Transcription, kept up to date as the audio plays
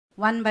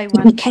One by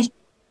one. Okay,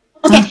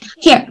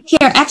 here.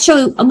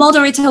 Actually,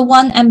 moderator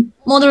one and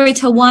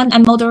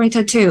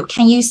moderator two.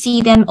 Can you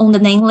see them on the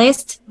name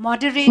list?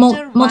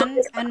 Moderator one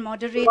and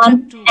moderator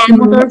two. And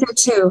moderator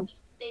two.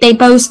 They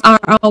both are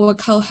our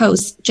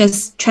co-hosts.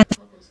 Just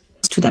transfer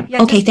to them.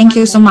 Yeah, okay, thank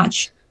you so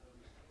much.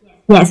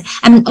 Yes,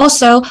 and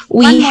also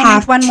we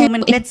have one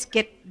moment. Let's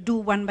do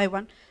one by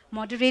one.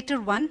 Moderator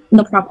one.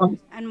 No problem.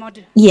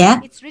 And yeah.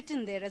 It's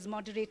written there as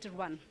moderator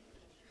one.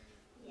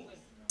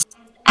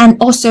 And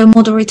also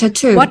moderator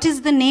two. What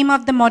is the name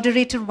of the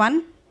moderator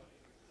one?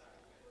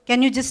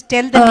 Can you just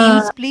tell the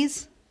names,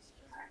 please?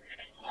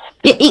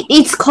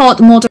 It's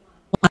called moderator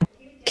one.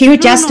 Can you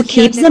just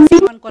keep the name?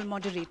 Someone called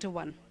moderator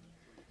one.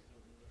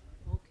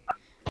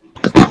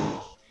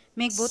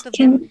 Make both of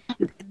them.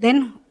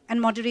 Then, and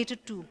moderator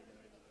two.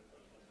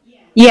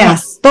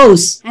 Yes,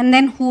 both. And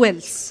then who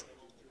else?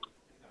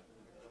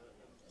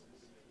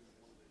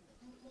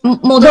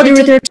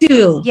 Moderator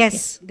two.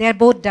 Yes, they are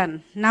both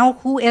done. Now,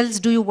 who else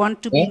do you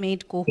want to be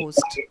made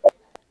co-host?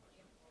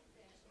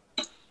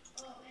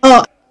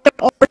 Oh,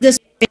 all this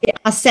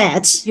are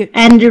set,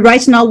 and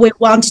right now we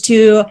want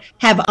to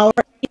have our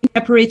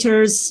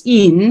interpreters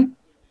in.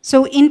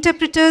 So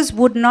interpreters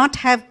would not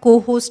have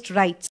co-host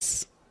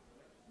rights.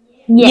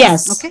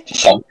 Yes. Okay.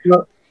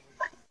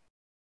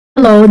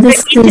 Hello,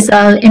 this is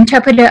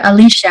interpreter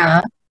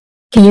Alicia.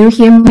 Can you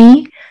hear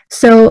me?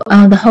 So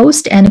the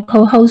host and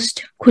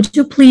co-host, could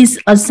you please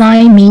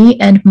assign me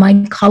and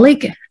my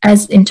colleague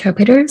as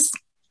interpreters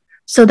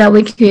so that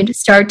we could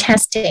start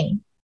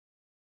testing?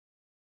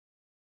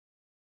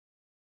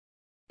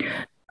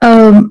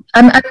 I'm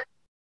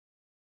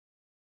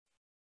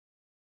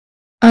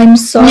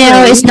sorry.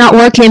 No, it's not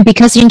working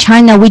because in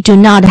China we do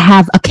not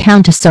have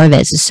account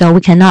service, so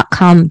we cannot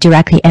come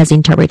directly as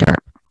interpreter.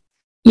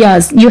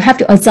 Yes, you have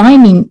to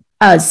assign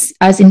us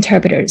as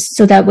interpreters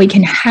so that we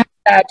can have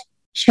that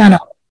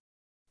channel.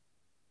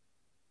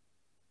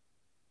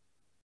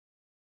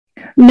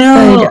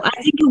 No,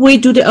 I think we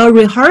do a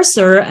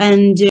rehearsal,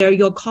 and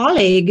your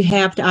colleague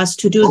helped us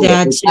to do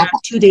that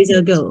 2 days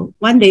ago,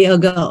 1 day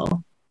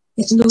ago.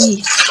 It's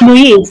Louis.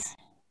 Louis.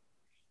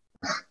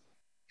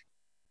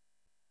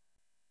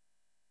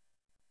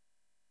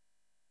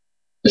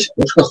 撤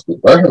死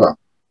了是吧？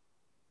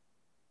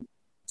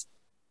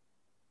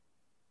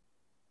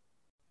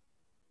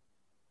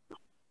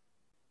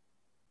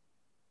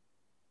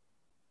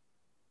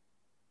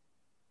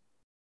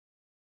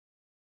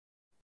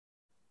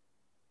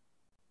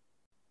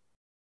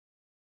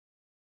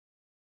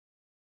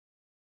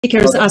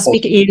 Speakers are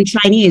speaking in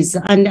Chinese,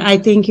 and I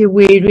think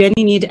we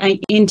really need an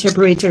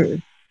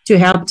interpreter to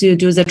help to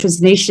do the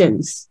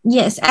translations.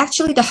 Yes,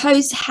 actually, the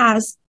host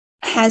has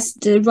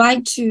the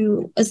right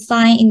to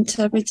assign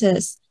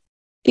interpreters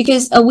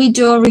because we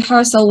do a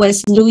rehearsal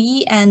with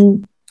Louis,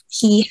 and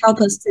he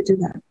helped us to do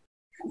that.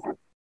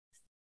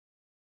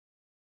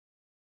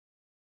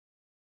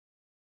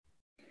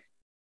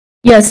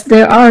 Yes,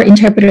 there are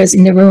interpreters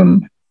in the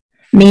room.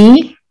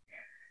 Me,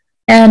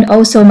 and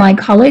also my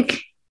colleague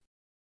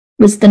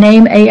with the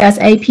name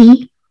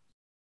ASAP.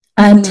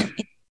 And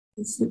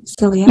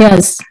Celia.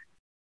 yes,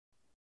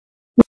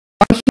 we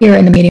are here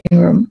in the meeting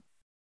room.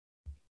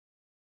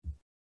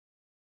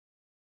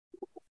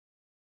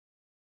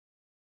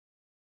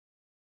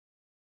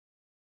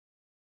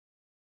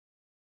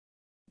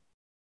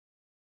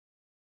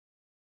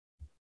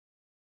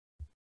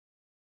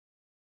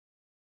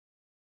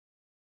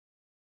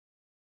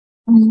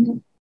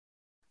 Mm.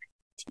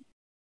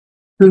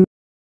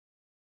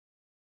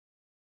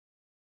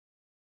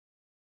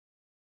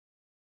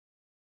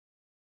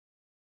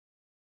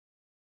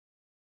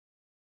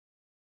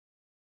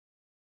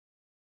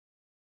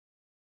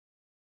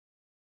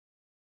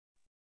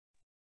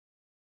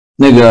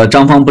 那个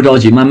张芳不着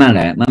急，慢慢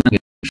来，慢慢给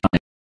上来。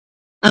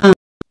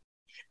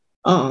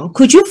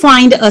Could you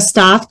find a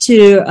staff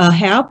to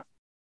help?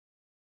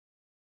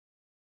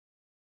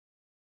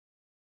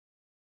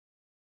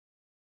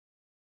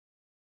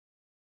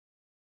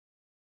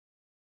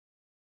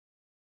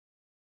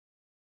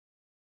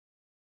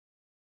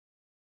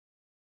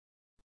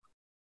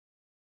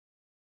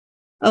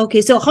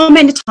 Okay, so how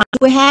many time do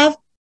we have?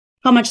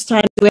 How much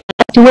time do we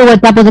have? We will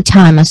double the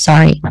time,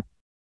 sorry.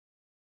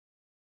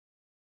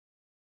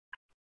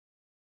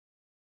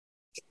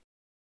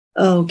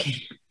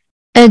 Okay.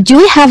 Do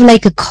we have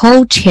like a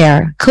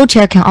co-chair?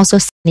 Co-chair can also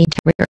send the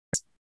interpreters.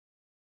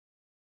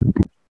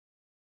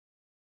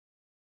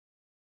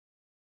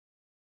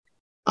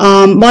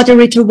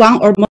 Moderator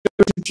 1 or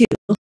moderator 2?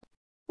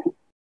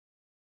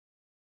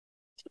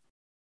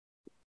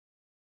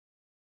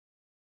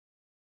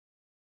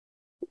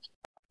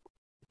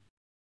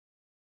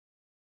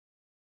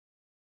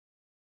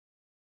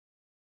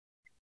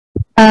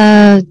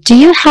 Do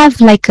you have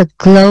like a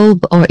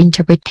globe or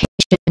interpretation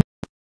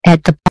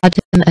at the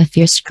bottom of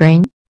your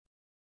screen?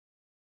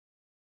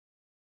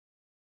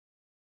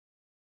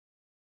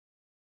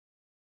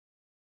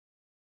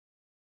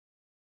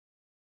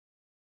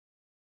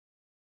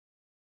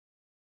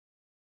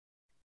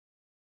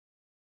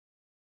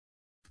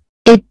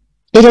 It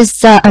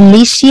is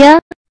Alicia.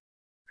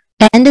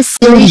 And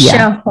Celia.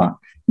 Alicia Huang.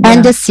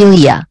 And Yeah.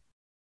 Celia.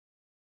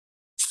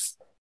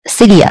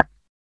 Celia.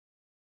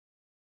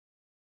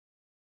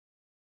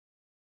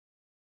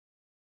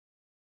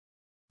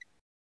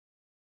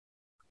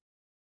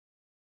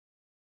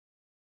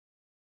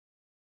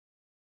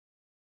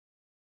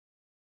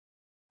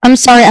 I'm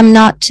sorry, I'm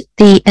not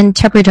the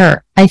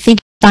interpreter. I think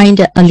you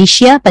signed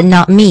Alicia, but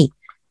not me.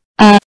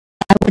 I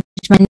would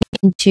change my name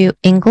into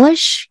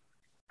English.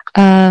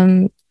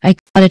 I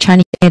got a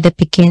Chinese at the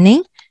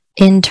beginning.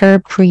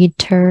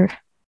 Interpreter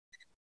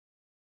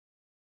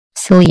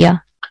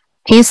Celia.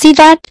 Can you see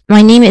that?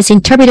 My name is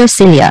Interpreter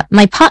Celia.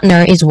 My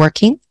partner is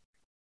working,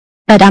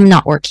 but I'm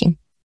not working.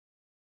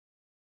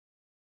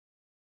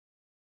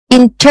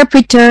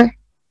 Interpreter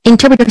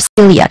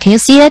Celia. Can you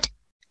see it?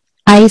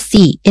 I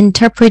see.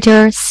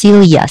 Interpreter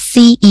Celia.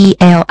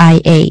 Celia.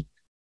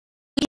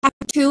 We have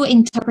two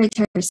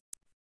interpreters.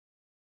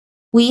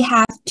 We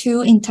have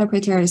two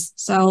interpreters,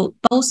 so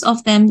both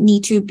of them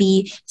need to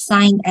be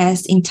signed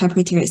as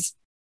interpreters.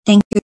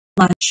 Thank you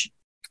so much.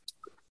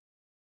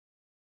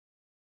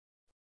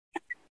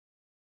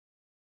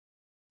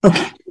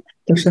 Okay.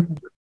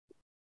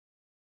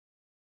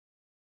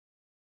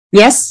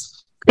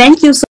 Yes.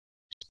 Thank you so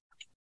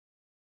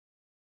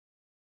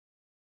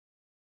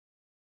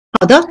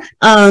好的，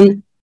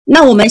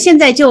那我们现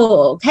在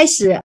就开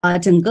始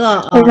整个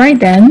All right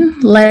then,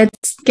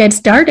 let's get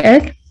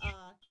started.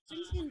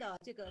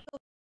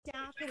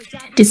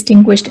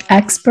 Distinguished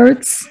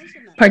experts,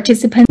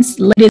 participants,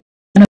 ladies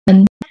and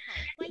gentlemen,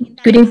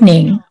 good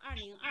evening.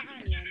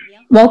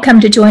 Welcome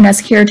to join us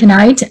here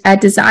tonight at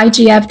this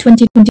IGF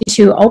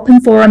 2022 Open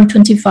Forum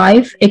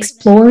 25,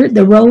 Explore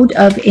the Road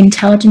of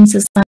Intelligent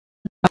Society.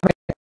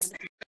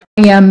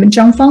 I am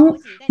Zhang Feng,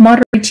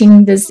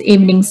 moderating this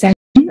evening session.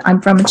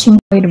 I'm from Tsinghua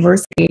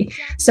University.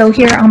 So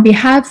here on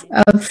behalf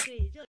of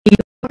the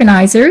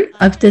organizer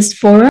of this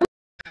forum,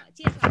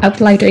 I would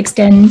like to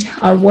extend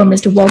our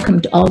warmest welcome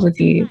to all of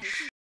you.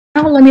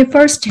 Now let me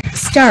first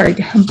start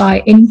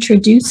by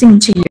introducing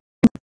to you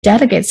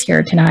delegates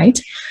here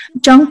tonight.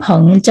 Zhang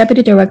Peng,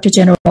 Deputy Director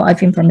General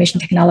of Information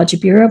Technology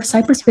Bureau of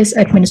Cyberspace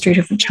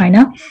Administration of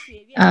China.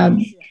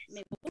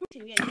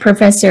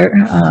 Professor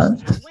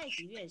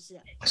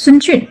Sun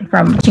Jun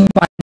from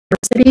Tsinghua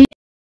University.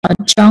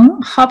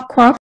 John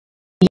Hopcroft,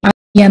 the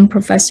IBM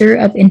Professor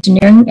of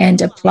Engineering and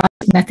Applied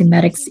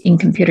Mathematics in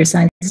Computer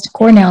Science at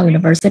Cornell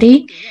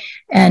University,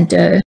 and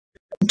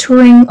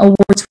Turing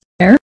Awards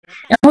winner.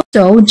 And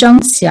also Zhang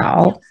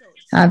Xiao,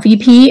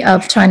 VP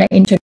of China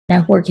Internet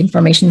Network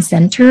Information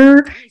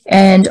Center,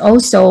 and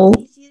also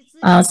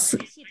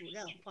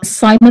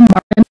Simon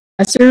Martin,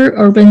 Professor,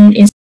 Urban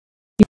Institute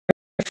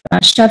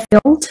of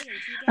Sheffield,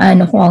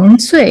 and Huang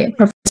Cui,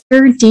 Professor,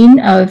 Dean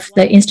of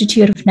the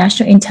Institute of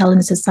National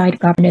Intelligence Society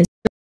Governance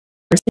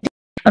University.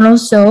 And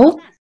also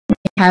we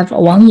have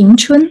Wang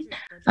Yingchun,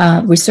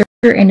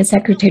 researcher and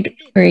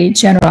Secretary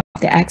General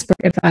of the Expert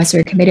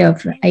Advisory Committee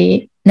of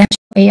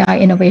National AI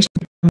Innovation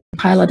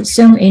Pilot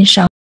Soon in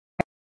Shanghai.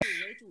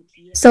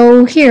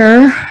 So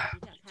here,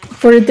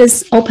 for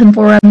this open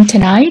forum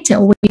tonight,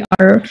 we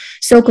are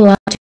so glad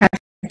to have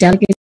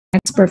delegates and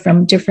experts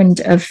from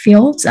different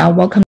fields.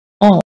 Welcome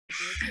all.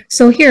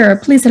 So here,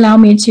 please allow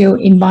me to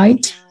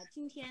invite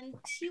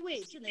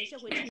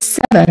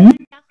 7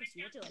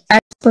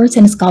 experts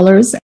and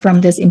scholars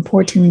from this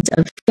important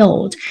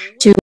field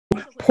to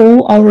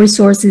pool our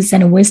resources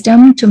and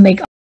wisdom to make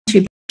a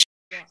contribution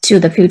to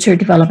the future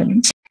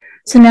development.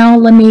 So now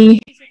let me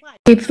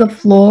give the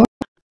floor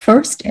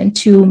first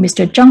to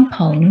Mr. Zhang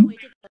Peng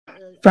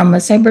from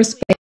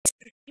Cyberspace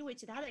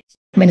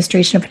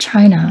Administration of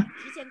China.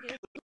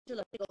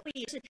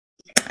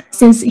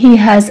 Since he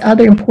has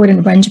other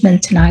important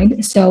arrangements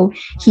tonight, so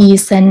he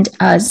sent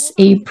us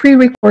a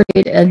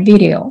pre-recorded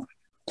video.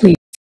 Please.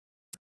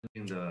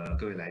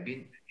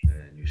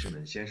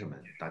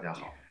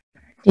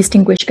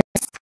 Distinguished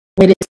guests,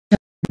 ladies and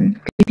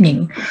gentlemen, good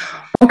evening.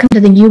 Welcome to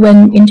the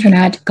UN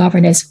Internet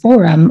Governance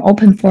Forum,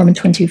 Open Forum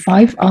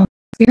 25 on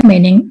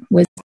experimenting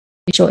with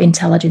artificial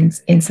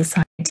intelligence in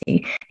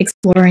society,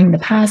 exploring the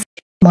path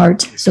to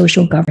smart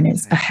social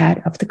governance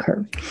ahead of the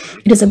curve.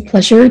 It is a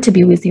pleasure to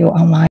be with you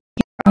online,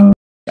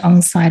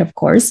 on site, of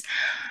course.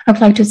 I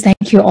would like to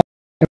thank you all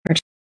for your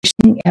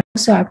participation, and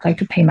also I would like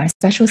to pay my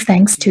special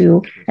thanks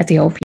to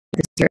Ethiopia,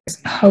 this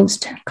year's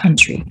host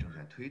country.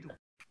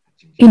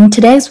 In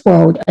today's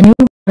world, a new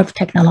era of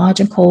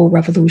technological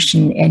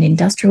revolution and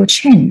industrial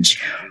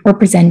change,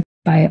 represented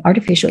by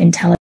artificial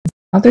intelligence and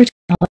other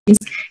technologies,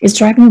 is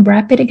driving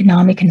rapid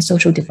economic and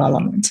social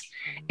development.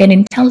 And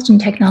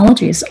intelligent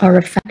technologies are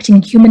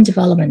affecting human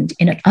development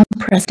in an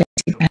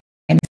unprecedented manner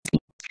and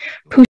speed,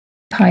 pushing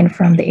kind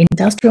from the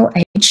industrial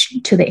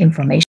age to the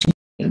information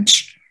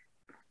age.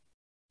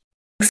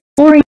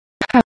 Exploring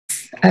the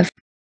path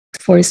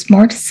for a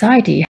smart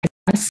society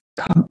has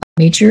become a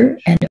major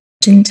and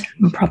urgent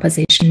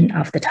proposition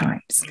of the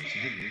times.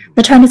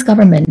 The Chinese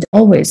government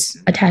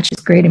always attaches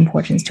great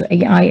importance to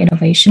AI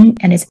innovation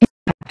and its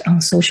impact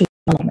on social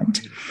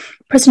development.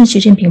 President Xi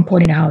Jinping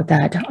pointed out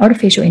that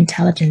artificial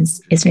intelligence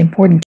is an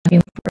important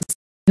driving force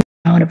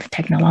round of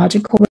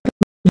technological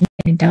revolution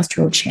and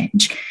industrial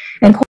change,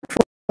 and called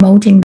for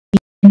promoting the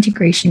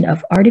integration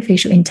of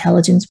artificial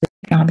intelligence with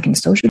economic and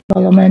social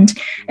development,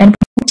 and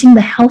promoting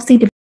the healthy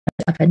development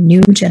of a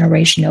new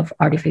generation of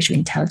artificial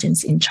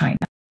intelligence in China.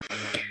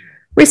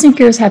 Recent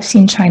years have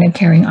seen China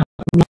carrying out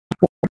a lot of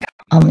work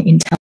on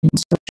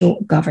intelligent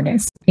social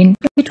governance. In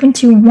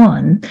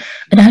 2021,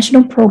 a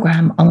national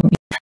program on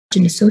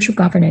intelligent social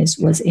governance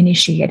was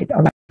initiated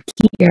around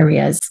key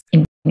areas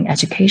including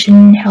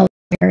education,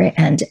 healthcare,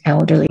 and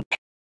elderly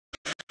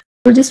care.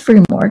 For this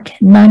framework,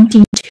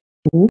 92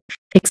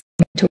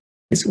 experimental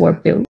were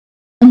built.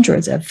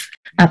 Hundreds of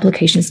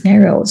application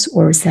scenarios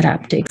were set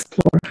up to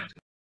explore what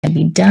can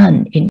be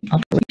done in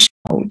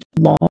operational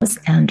laws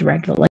and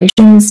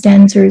regulations,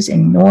 standards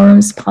and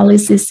norms,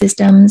 policy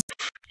systems,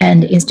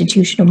 and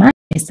institutional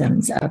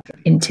mechanisms of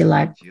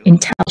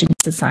intelligent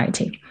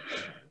society.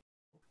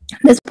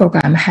 This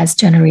program has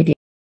generated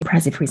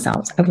impressive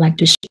results. I would like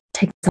to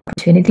take this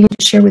opportunity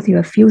to share with you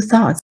a few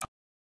thoughts on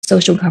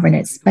social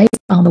governance based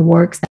on the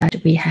work that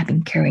we have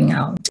been carrying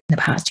out in the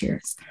past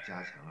years.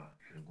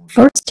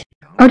 First,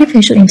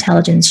 artificial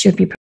intelligence should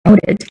be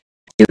promoted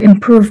to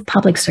improve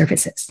public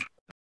services.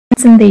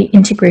 In the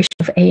integration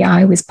of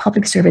AI with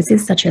public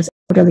services such as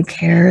elderly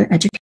care,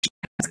 education,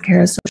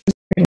 healthcare, social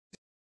security,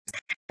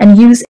 and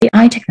use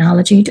AI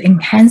technology to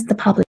enhance the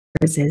public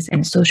services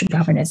and social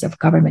governance of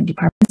government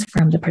departments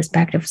from the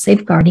perspective of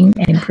safeguarding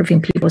and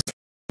improving people's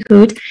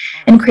livelihood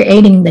and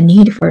creating the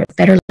need for a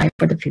better life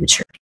for the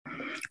future.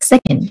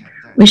 Second,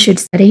 we should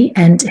study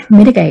and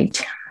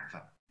mitigate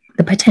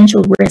the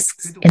potential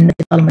risks in the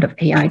development of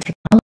AI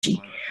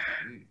technology,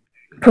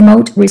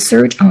 promote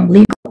research on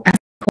legal,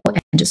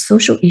 ethical, and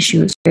social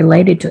issues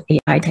related to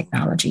AI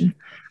technology,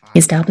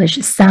 establish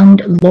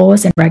sound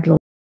laws and regulations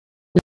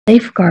to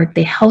safeguard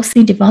the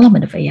healthy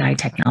development of AI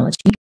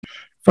technology,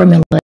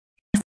 formulate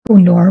ethical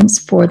norms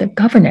for the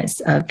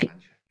governance of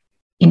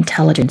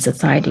intelligent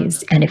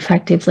societies, and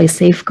effectively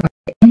safeguard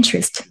the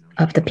interests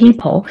of the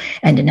people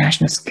and the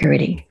national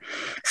security.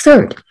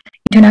 Third,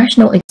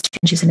 international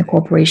exchanges and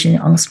cooperation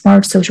on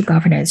smart social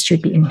governance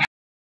should be enhanced,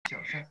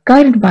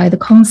 guided by the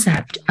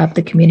concept of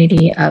the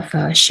community of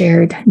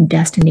shared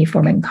destiny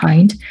for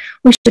mankind.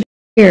 We should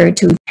adhere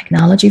to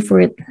technology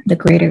for the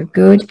greater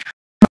good,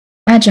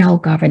 agile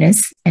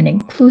governance, and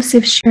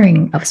inclusive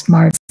sharing of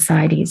smart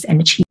societies,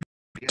 and achieve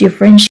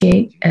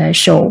differential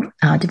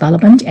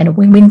development and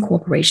win-win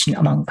cooperation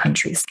among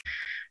countries.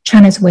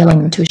 China is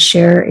willing to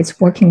share its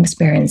working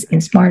experience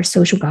in smart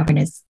social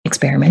governance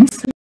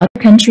experiments with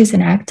other countries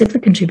and actively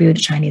contribute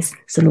to Chinese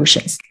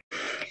solutions.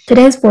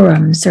 Today's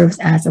forum serves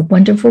as a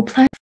wonderful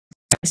platform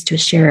for us to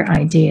share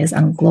ideas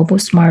on global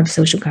smart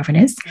social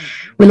governance.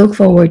 We look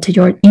forward to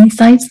your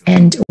insights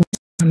and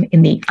wisdom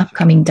in the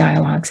upcoming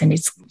dialogues and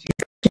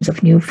discussions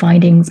of new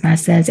findings,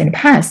 methods, and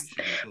paths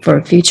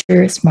for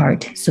future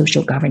smart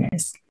social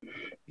governance.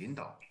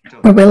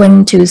 We're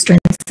willing to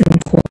strengthen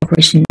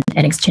cooperation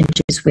and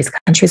exchanges with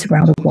countries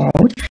around the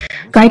world,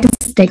 guiding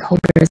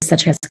stakeholders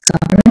such as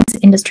governments,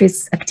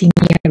 industries,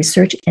 academia,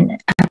 research,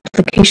 and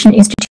application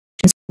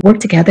institutions work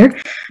together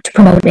to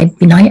promote a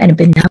benign and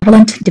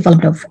benevolent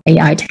development of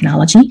AI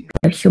technology,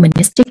 a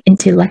humanistic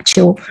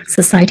intellectual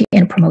society,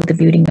 and promote the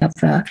building of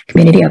a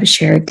community of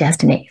shared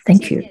destiny.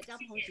 Thank you.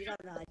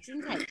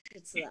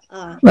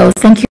 Well,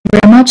 thank you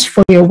very much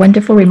for your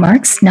wonderful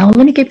remarks. Now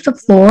let me give the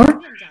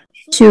floor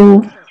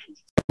to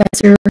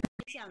Professor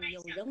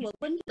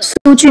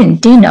Su Jun,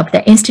 Dean of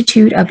the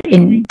Institute of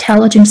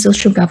Intelligent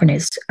Social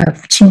Governance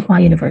of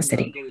Tsinghua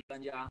University.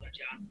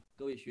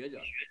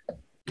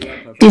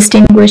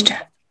 Distinguished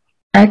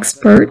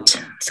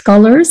expert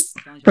scholars,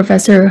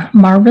 Professor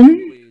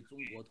Marvin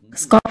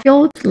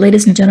Schofield,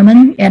 ladies and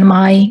gentlemen, and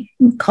my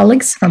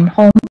colleagues from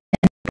home,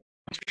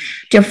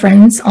 dear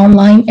friends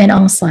online and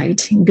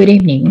on-site, good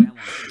evening.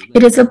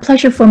 It is a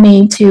pleasure for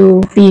me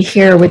to be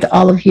here with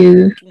all of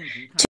you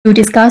to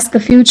discuss the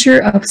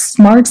future of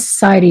smart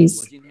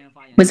societies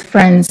with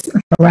friends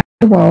from around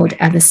the world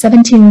at the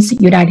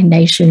 17th United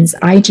Nations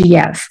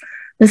IGF.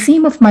 The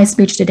theme of my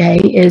speech today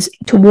is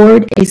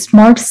Toward a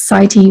Smart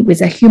Society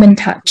with a Human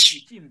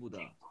Touch.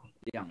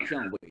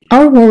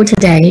 Our world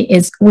today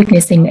is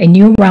witnessing a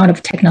new round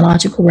of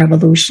technological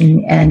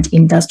revolution and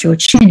industrial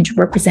change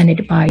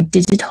represented by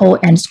digital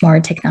and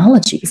smart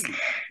technologies,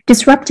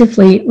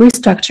 disruptively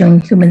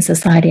restructuring human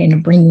society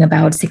and bringing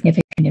about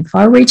significant and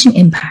far-reaching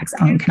impacts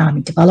on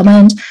economic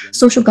development,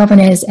 social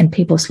governance, and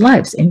people's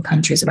lives in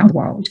countries around the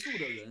world.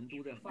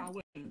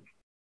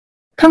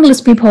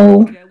 Countless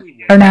people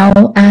are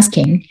now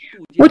asking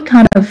what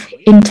kind of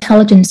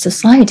intelligent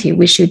society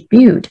we should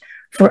build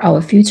for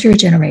our future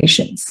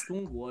generations.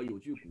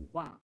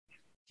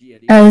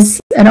 As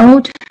an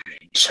old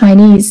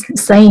Chinese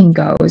saying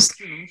goes,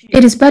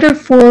 it is better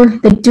for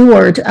the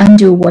doer to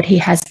undo what he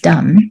has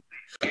done.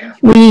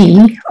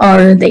 We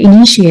are the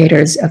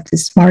initiators of the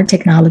smart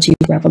technology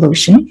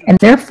revolution and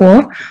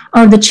therefore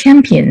are the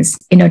champions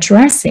in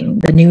addressing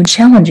the new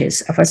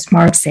challenges of a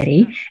smart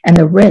city and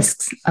the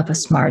risks of a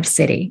smart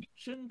city.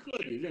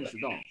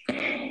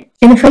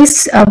 In the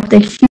face of the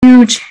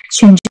huge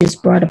changes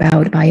brought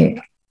about by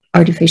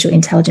artificial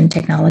intelligence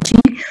technology,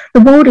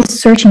 the world is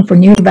searching for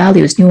new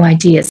values, new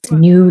ideas,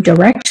 new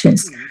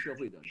directions.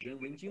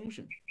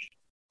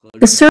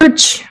 The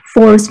search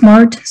for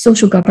smart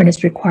social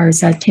governance requires a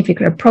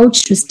scientific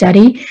approach to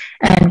study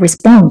and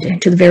respond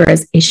to the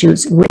various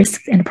issues,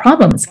 risks, and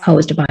problems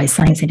posed by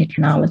science and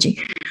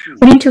technology.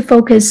 We need to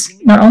focus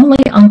not only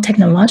on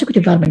technological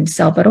development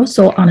itself, but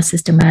also on a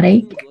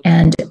systematic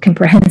and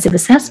comprehensive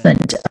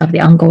assessment of the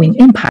ongoing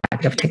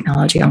impact of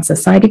technology on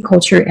society,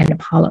 culture, and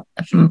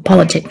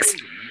politics.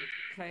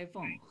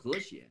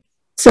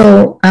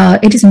 So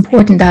it is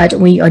important that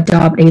we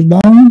adopt a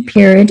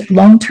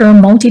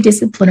long-term,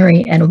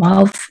 multidisciplinary, and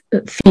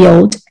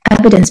well-field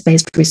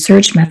evidence-based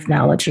research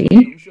methodology.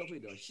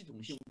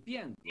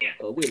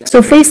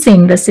 So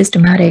facing the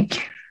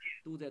systematic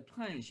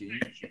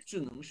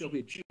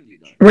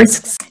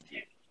risks,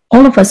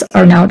 all of us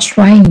are now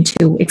trying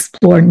to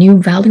explore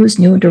new values,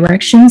 new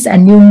directions,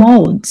 and new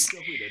modes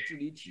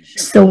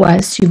so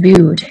as to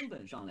build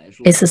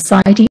a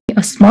society,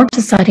 a smart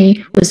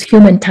society with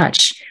human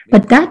touch.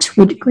 But that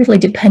would greatly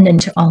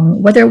depend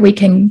on whether we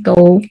can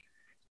go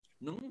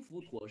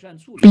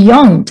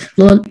beyond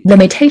the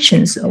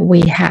limitations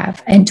we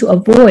have and to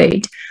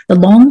avoid the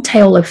long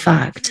tail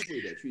effect.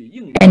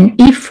 And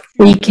if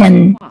we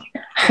can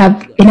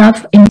have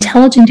enough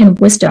intelligence and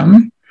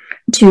wisdom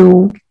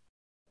to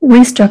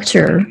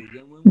restructure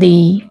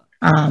the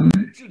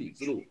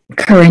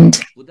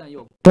current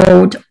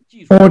world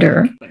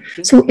order.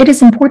 So it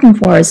is important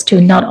for us to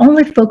not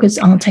only focus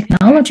on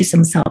technologies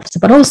themselves,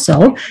 but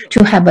also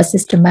to have a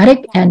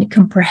systematic and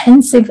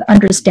comprehensive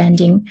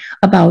understanding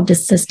about the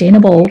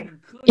sustainable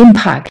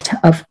impact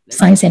of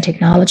science and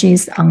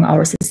technologies on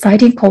our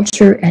society,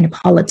 culture, and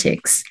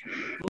politics.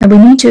 And we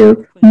need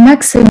to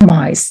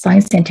maximize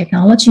science and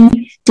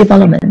technology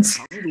developments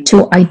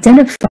to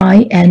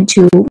identify and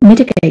to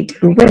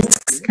mitigate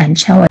risks and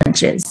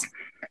challenges.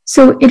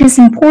 So it is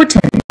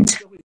important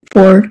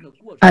for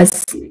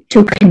us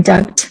to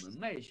conduct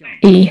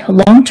a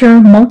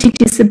long-term,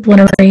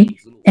 multidisciplinary,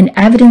 and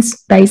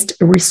evidence-based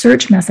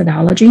research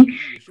methodology,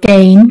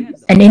 gain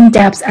an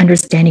in-depth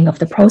understanding of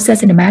the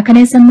process and the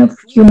mechanism of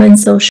human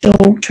social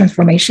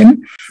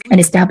transformation,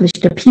 and establish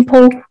the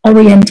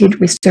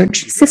people-oriented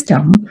research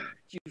system.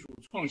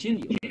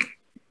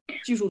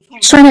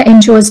 China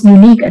enjoys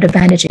unique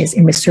advantages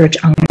in research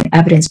on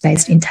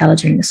evidence-based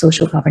intelligent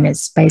social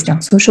governance based on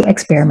social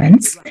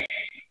experiments.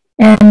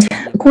 And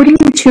according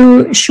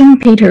to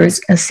Schumpeter's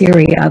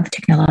theory of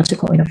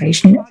technological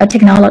innovation, a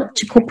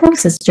technological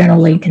process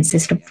generally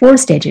consists of 4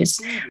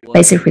 stages: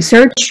 basic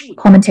research,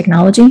 common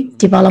technology,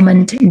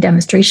 development,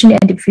 demonstration,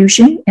 and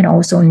diffusion, and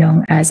also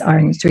known as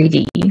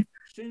R&3D.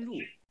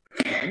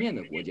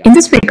 In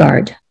this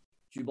regard,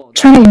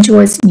 China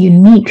enjoys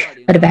unique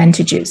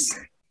advantages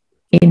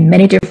in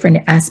many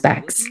different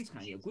aspects.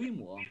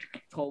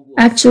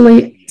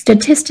 Actually,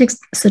 statistics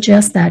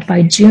suggest that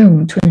by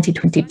June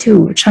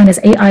 2022, China's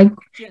AI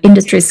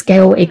industry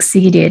scale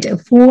exceeded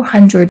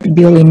 400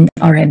 billion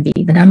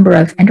RMB. The number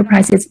of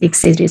enterprises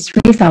exceeded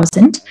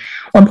 3,000.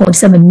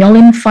 1.7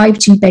 million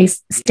 5G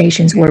base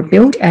stations were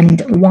built,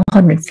 and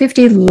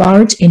 150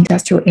 large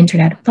industrial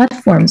internet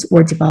platforms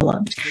were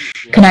developed,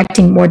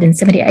 connecting more than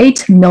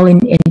 78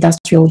 million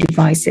industrial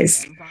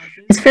devices.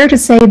 It's fair to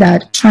say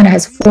that China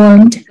has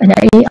formed an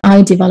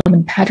AI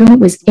development pattern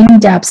with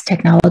in-depth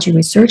technology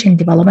research and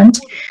development,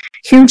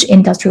 huge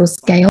industrial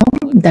scale,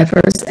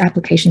 diverse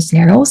application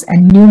scenarios,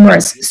 and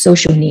numerous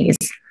social needs.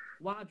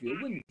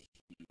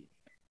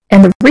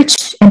 And the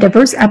rich and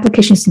diverse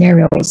application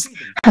scenarios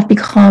have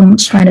become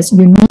China's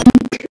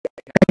unique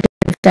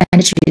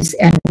advantages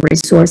and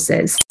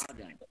resources,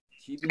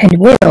 and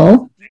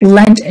will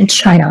land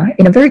China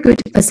in a very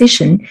good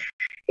position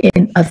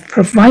of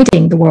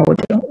providing the world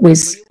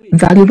with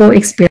valuable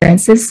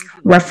experiences,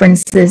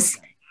 references,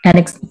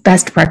 and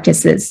best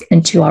practices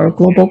into our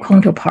global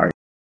counterparts.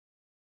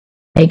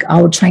 Make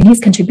our Chinese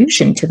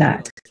contribution to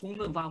that.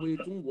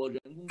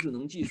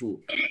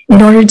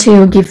 In order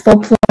to give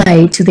full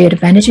play to the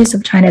advantages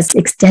of China's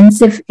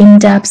extensive,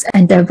 in-depth,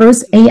 and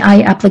diverse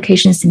AI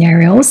application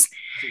scenarios,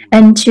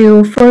 and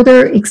to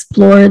further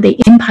explore the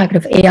impact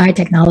of AI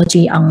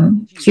technology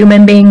on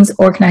human beings,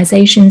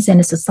 organizations,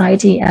 and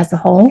society as a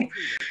whole,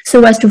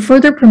 so as to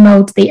further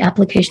promote the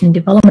application and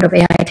development of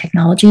AI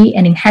technology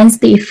and enhance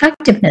the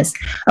effectiveness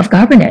of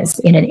governance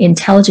in an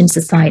intelligent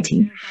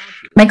society.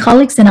 My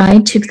colleagues and I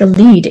took the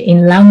lead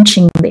in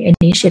launching the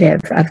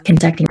initiative of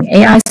conducting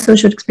AI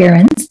social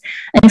experience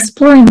and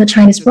exploring the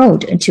Chinese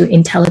road to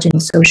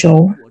intelligent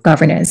social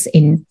governance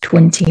in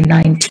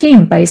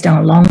 2019 based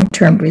on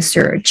long-term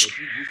research.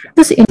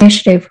 This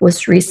initiative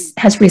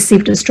has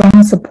received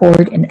strong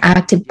support and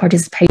active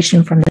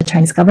participation from the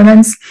Chinese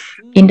governments,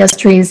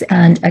 industries,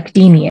 and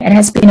academia, and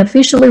has been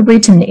officially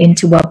written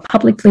into a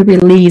publicly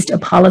released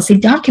policy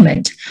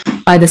document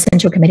by the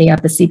Central Committee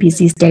of the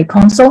CPC State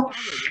Council.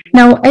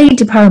 Now, 8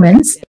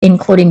 departments,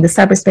 including the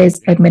Cyberspace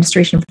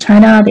Administration of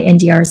China, the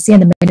NDRC,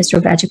 and the Ministry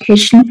of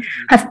Education,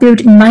 have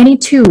built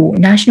 92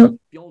 national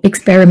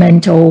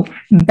experimental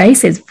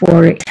basis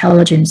for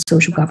intelligent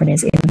social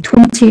governance in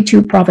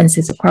 22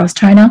 provinces across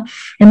China.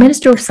 The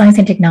Ministry of Science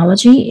and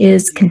Technology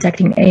is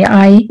conducting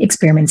AI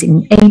experiments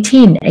in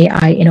 18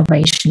 AI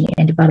innovation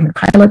and development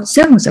pilot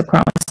zones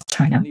across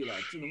China.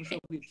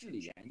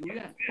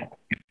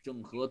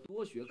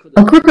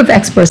 A group of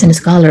experts and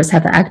scholars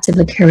have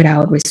actively carried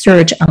out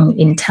research on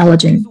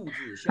intelligent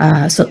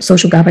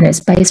social governance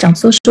based on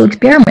social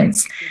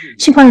experiments.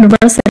 Tsinghua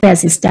University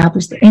has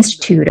established the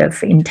Institute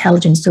of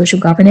Intelligent Social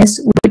Governance,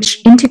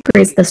 which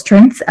integrates the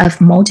strengths of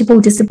multiple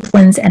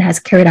disciplines and has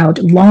carried out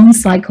long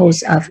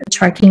cycles of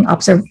tracking,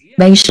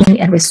 observation,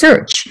 and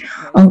research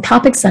on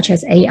topics such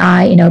as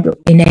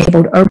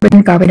AI-enabled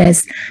urban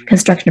governance,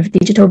 construction of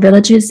digital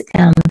villages,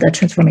 and the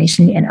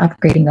transformation and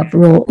upgrading of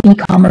rural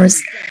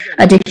e-commerce,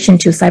 addiction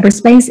to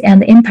cyberspace,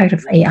 and the impact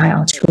of AI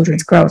on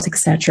children's growth,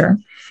 etc.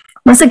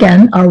 Once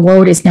again, our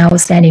world is now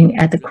standing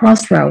at the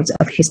crossroads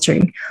of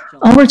history.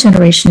 Our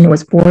generation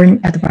was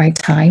born at the right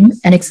time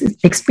and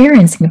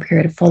experiencing a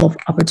period full of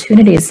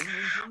opportunities,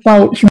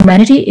 while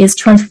humanity is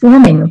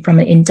transforming from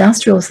an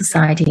industrial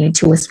society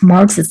to a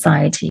smart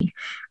society.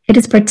 It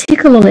is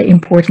particularly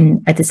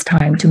important at this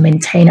time to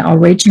maintain our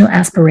original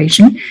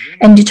aspiration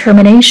and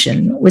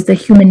determination with the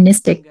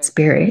humanistic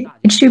spirit.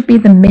 It should be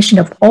the mission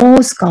of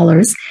all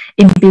scholars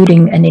in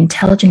building an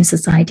intelligent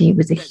society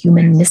with a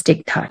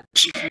humanistic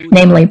touch,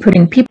 namely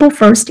putting people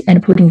first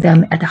and putting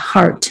them at the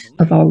heart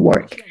of our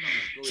work.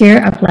 Here,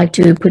 I would like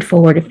to put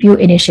forward a few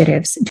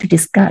initiatives to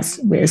discuss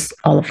with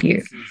all of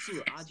you.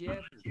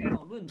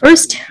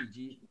 First,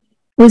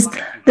 with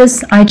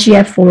this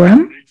IGF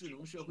forum,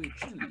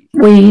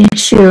 we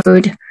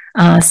should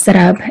set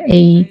up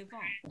a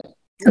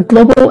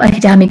global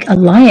academic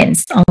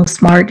alliance on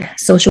smart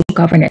social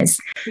governance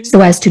so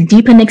as to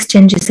deepen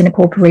exchanges and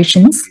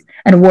cooperations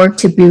and work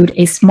to build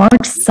a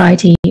smart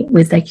society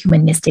with a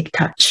humanistic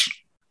touch.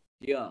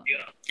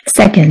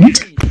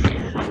 Second,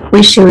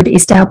 we should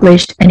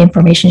establish an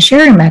information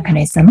sharing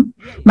mechanism.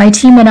 My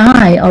team and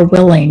I are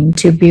willing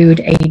to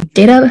build a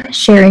data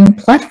sharing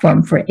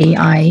platform for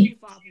AI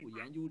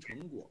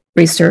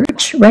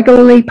research,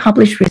 regularly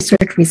publish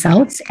research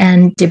results,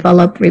 and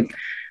develop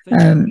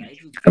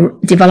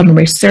development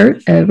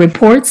research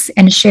reports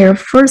and share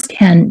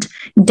first-hand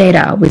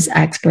data with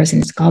experts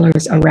and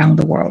scholars around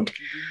the world.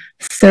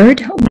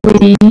 Third,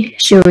 we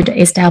should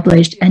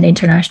establish an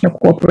international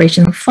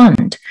cooperation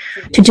fund.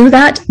 To do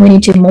that, we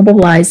need to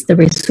mobilize the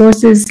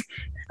resources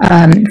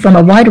from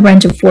a wide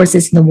range of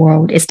forces in the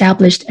world,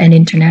 established an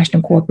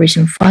international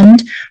cooperation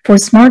fund for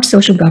smart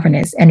social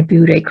governance, and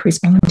build a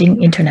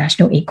corresponding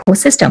international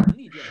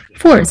ecosystem.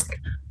 Fourth,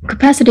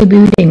 capacity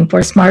building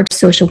for smart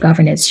social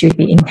governance should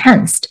be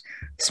enhanced.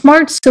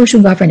 Smart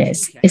social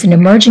governance is an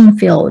emerging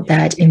field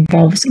that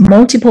involves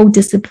multiple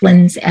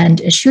disciplines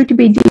and should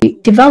be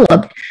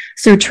developed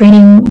through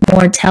training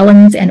more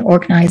talents and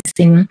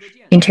organizing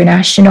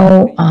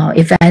international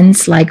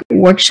events like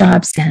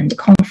workshops and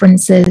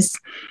conferences.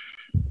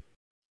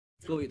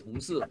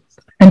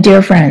 And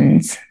dear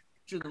friends,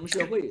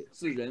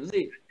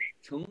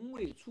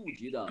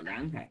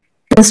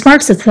 the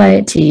smart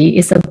society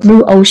is a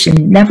blue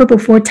ocean never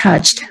before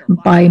touched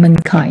by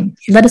mankind.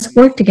 Let us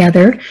work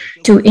together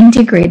to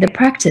integrate the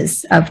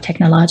practice of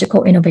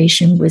technological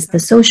innovation with the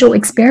social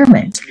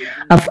experiment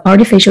of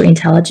artificial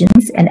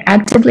intelligence and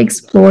actively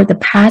explore the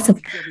path of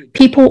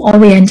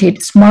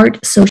people-oriented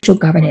smart social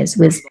governance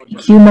with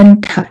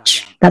human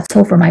touch. That's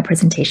all for my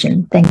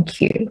presentation.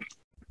 Thank you.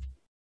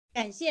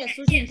 感谢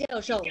苏信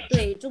教授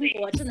对中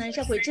国智能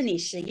社会治理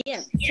实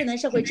验、智能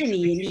社会治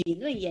理理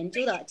论研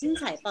究的精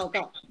彩报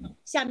告。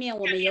下面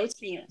我们有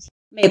请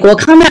美国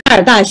康奈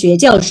尔大学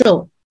教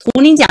授、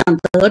图灵奖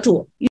得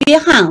主约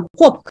翰·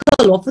霍普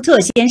克罗夫特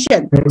先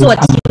生做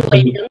题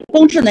为人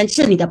工智能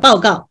治理的报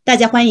告，大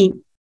家欢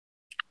迎。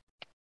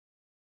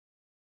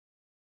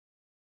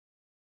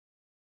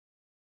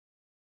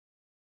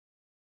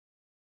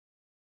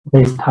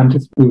It's time to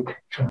speak.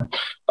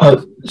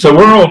 The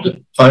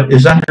world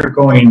is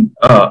undergoing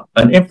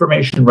an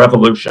information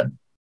revolution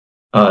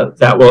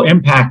that will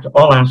impact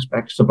all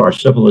aspects of our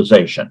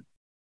civilization,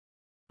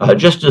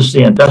 just as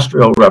the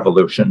Industrial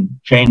Revolution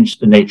changed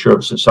the nature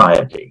of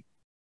society.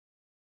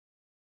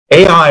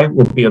 AI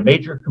will be a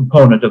major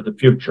component of the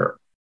future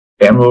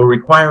and will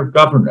require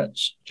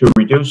governance to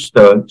reduce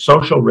the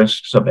social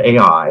risks of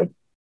AI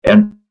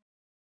and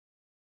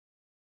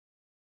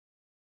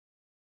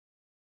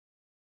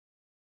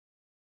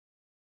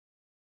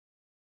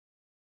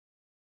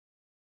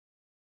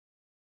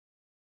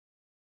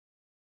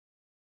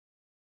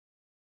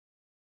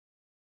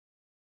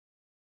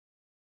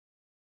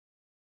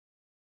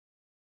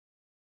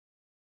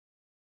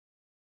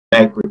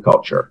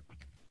agriculture,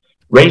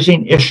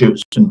 raising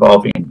issues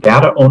involving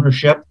data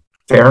ownership,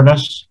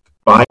 fairness,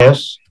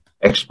 bias,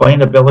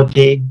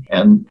 explainability,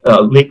 and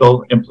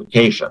legal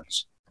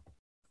implications.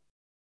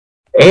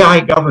 AI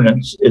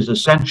governance is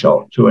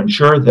essential to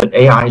ensure that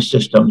AI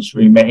systems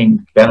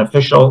remain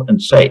beneficial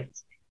and safe.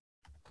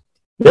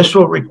 This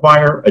will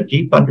require a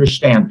deep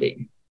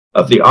understanding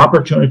of the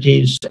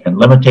opportunities and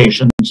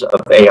limitations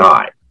of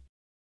AI.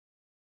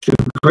 To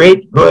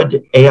create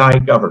good AI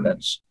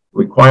governance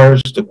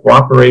requires the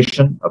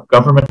cooperation of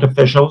government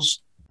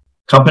officials,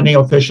 company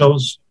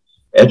officials,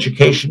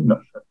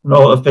 educational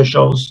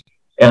officials,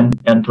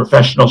 and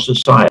professional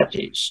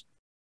societies.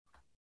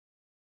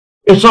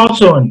 It's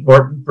also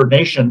important for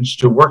nations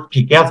to work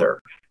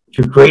together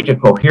to create a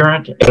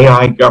coherent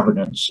AI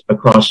governance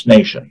across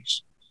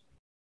nations.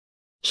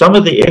 Some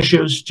of the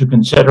issues to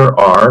consider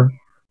are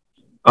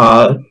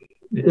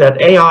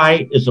that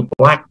AI is a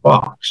black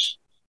box.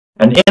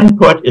 An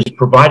input is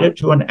provided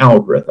to an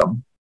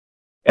algorithm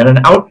and an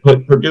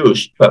output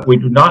produced, but we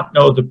do not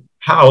know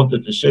how the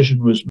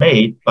decision was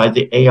made by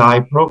the AI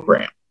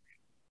program.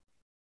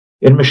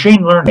 In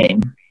machine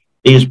learning,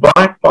 these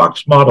black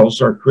box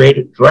models are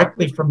created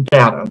directly from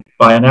data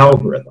by an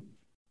algorithm.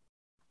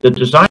 The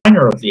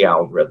designer of the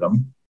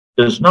algorithm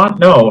does not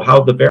know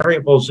how the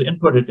variables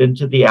inputted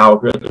into the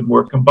algorithm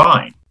were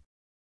combined.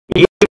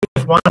 Even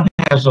if one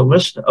has a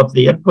list of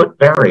the input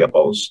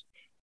variables,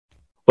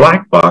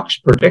 black box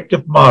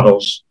predictive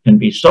models can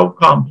be so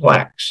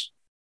complex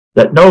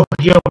that no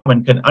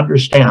human can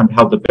understand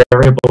how the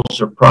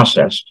variables are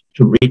processed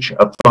to reach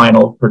a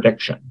final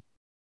prediction.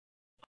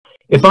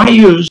 If I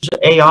use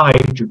AI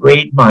to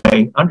grade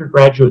my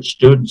undergraduate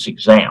students'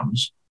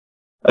 exams,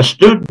 a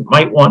student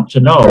might want to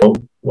know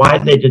why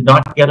they did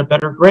not get a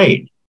better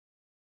grade.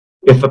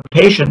 If a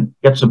patient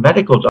gets a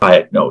medical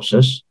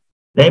diagnosis,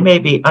 they may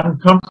be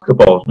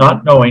uncomfortable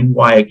not knowing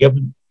why a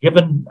given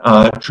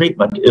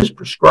treatment is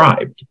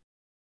prescribed.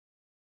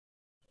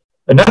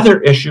 Another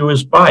issue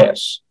is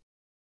bias.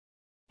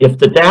 If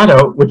the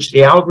data which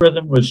the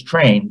algorithm was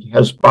trained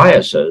has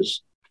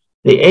biases,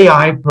 the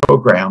AI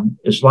program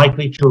is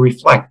likely to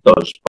reflect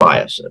those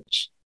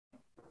biases.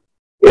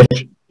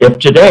 If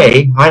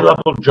today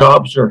high-level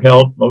jobs are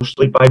held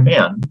mostly by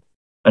men,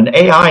 an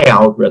AI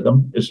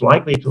algorithm is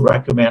likely to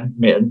recommend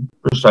men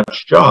for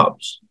such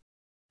jobs.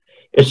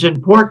 It's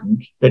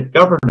important that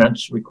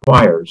governance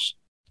requires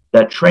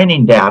that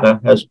training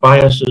data has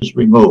biases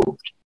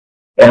removed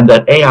and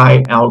that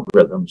AI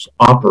algorithms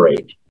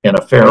operate in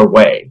a fair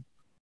way.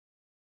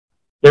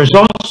 There's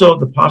also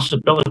the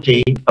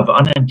possibility of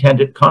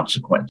unintended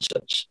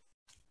consequences.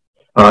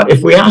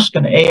 If we ask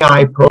an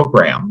AI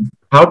program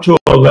how to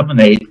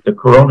eliminate the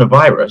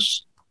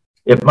coronavirus,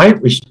 it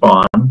might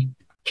respond,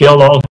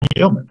 kill all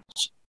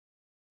humans.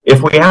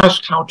 If we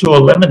ask how to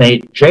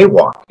eliminate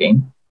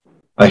jaywalking,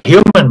 a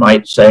human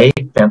might say,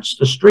 fence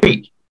the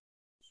street.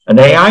 An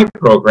AI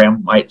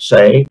program might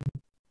say,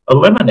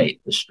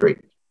 eliminate the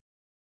street.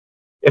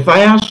 If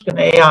I ask an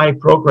AI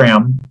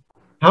program,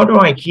 how do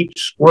I keep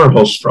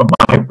squirrels from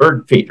my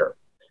bird feeder?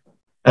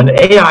 An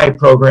AI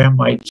program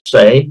might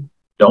say,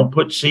 don't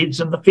put seeds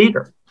in the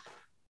feeder.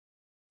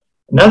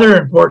 Another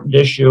important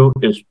issue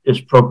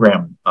is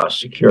program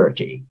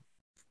security.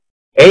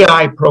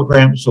 AI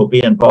programs will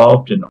be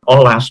involved in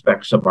all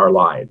aspects of our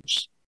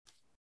lives.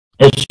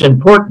 It's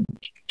important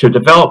to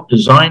develop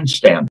design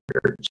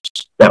standards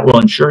that will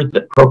ensure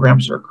that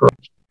programs are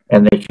correct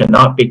and they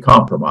cannot be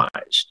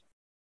compromised.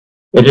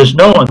 It is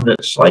known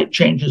that slight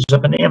changes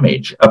of an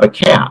image of a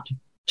cat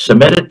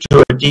submitted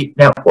to a deep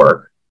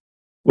network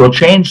will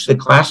change the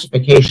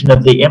classification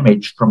of the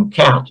image from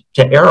cat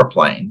to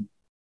airplane,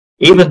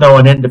 even though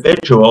an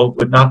individual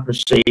would not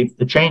perceive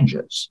the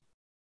changes.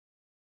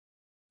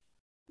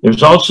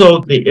 There's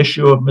also the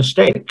issue of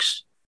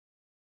mistakes.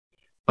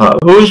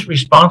 Who is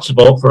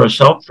responsible for a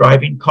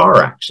self-driving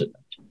car accident?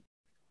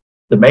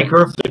 The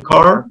maker of the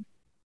car,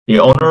 the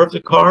owner of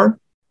the car,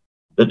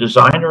 the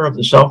designer of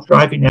the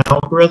self-driving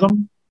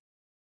algorithm?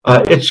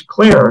 It's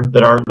clear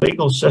that our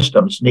legal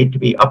systems need to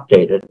be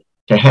updated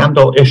to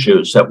handle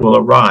issues that will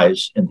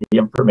arise in the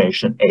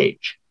information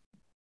age.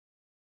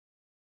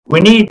 We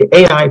need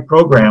AI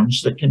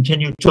programs that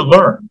continue to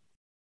learn.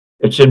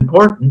 It's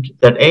important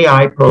that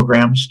AI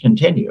programs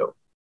continue.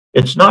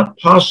 It's not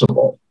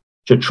possible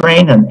to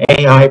train an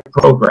AI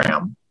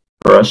program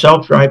for a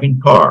self-driving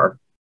car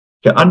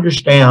to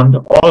understand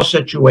all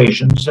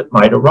situations that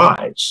might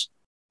arise.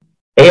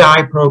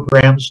 AI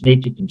programs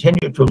need to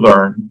continue to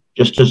learn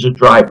just as a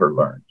driver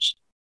learns.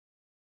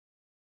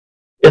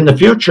 In the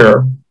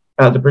future,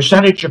 the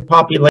percentage of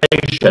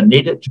population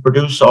needed to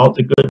produce all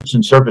the goods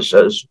and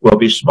services will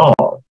be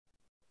small.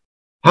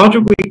 How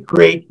do we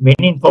create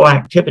meaningful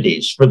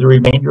activities for the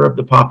remainder of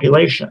the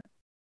population?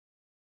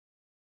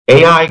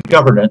 AI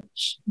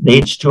governance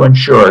needs to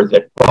ensure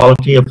that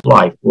quality of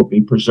life will be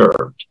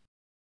preserved.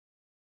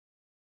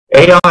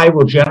 AI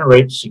will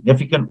generate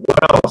significant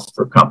wealth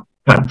for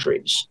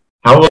countries.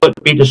 How will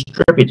it be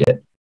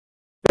distributed?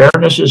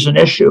 Fairness is an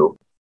issue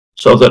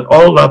so that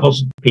all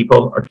levels of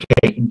people are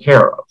taken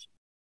care of.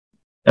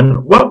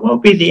 And what will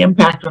be the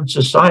impact on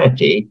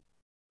society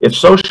if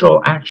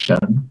social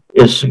action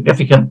is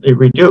significantly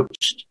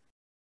reduced?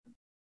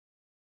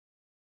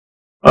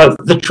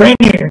 The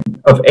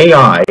training of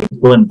AI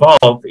will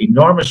involve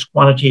enormous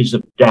quantities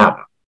of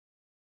data.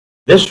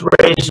 This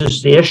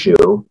raises the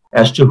issue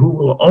as to who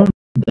will own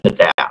the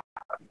data.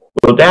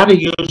 Will data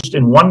used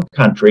in one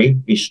country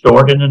be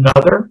stored in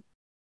another?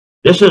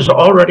 This has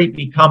already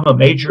become a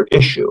major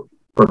issue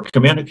for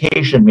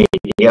communication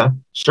media,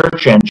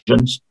 search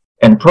engines,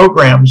 and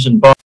programs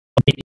involving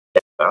media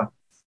data,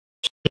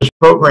 such as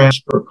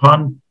programs for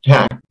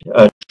contact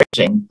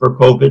tracing for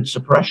COVID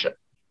suppression.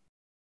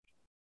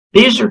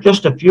 These are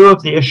just a few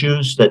of the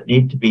issues that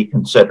need to be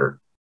considered.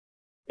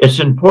 It's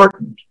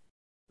important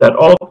that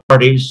all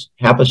parties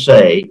have a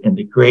say in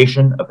the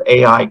creation of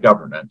AI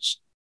governance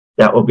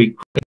that will be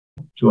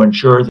critical to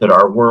ensure that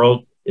our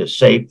world is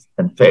safe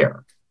and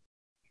fair.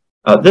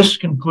 This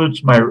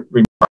concludes my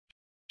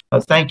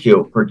remarks. Thank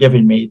you for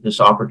giving me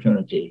this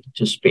opportunity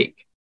to speak.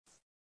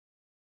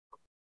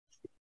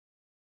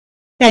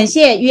 感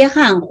谢约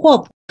翰霍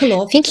普克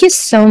罗夫。 Thank you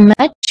so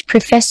much,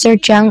 Professor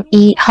Zhang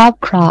E.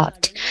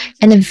 Hopcroft,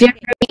 and a very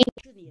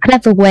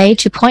clever way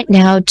to point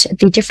out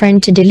the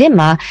different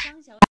dilemma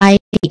by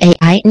the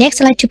AI. Next,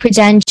 I'd like to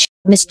present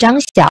Ms. Zhang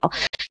Xiao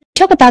to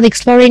talk about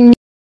exploring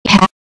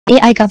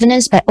AI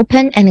governance by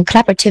open and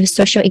collaborative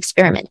social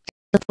experiment.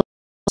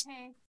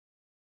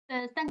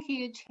 Thank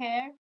you,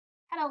 Chair.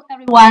 Hello,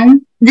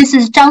 everyone. This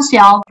is Zhang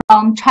Xiao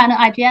from China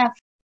IGF.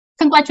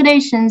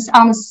 Congratulations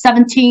on the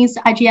 17th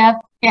IGF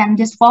and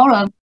this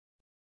forum.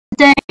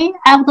 Today,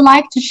 I would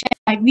like to share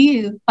my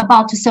view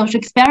about the social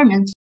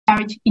experiment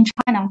carried in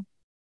China.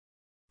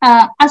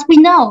 As we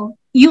know,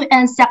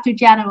 UN Secretary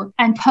General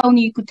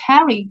Antonio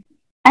Guterres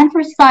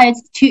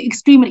emphasized two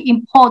extremely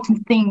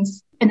important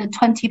things in the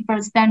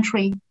 21st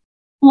century.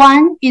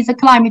 One is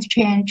climate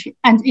change,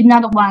 and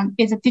another one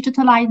is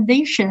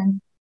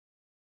digitalization.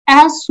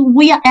 As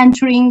we are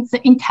entering the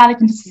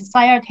intelligent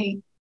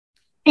society,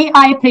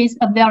 AI plays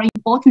a very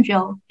important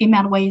role in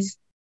many ways,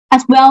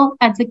 as well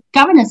as the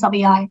governance of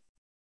AI.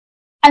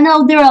 I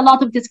know there are a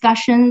lot of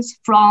discussions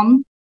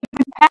from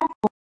different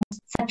platforms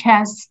such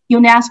as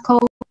UNESCO,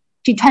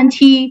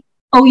 G20,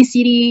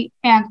 OECD,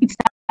 and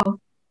etc.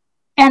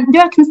 And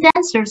there are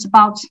consensus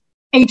about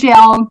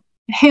AGL,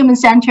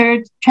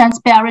 human-centered,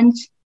 transparent,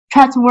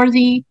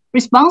 trustworthy,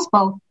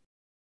 responsible.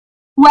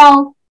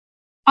 Well,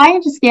 I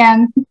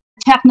understand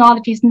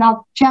technology is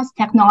not just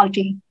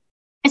technology.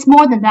 It's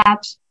more than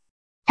that.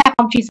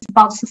 Technology is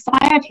about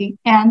society,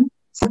 and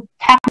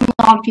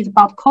technology is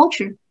about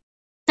culture.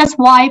 That's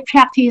why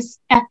practice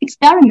and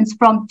experiments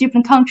from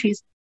different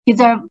countries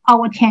deserve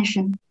our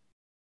attention.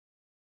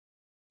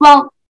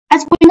 Well,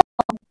 as we know,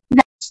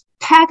 that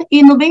tech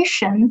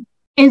innovation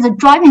is a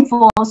driving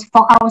force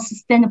for our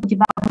sustainable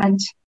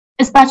development,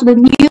 especially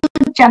the new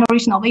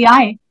generation of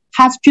AI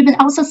has driven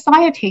our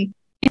society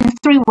in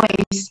three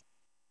ways.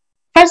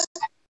 First,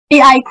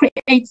 AI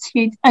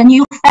created a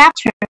new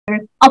factor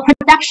of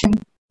production,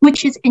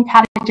 which is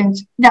intelligent.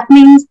 That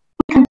means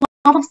we can do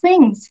a lot of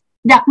things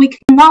that we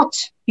cannot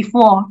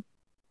before,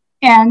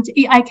 and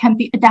AI can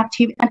be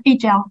adaptive and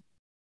agile.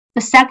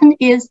 The second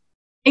is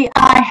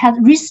AI has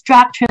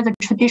restructured the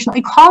traditional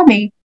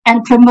economy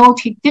and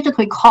promoted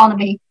digital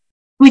economy,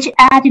 which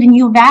added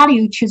new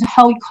value to the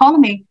whole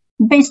economy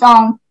based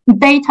on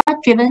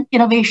data-driven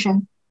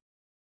innovation.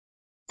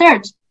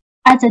 Third,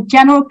 as a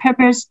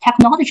general-purpose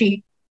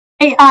technology,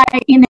 AI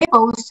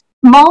enables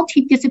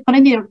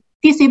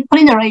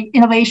multidisciplinary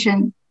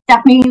innovation.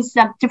 That means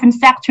that different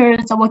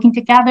sectors are working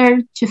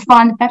together to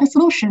find better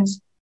solutions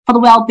for the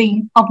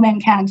well-being of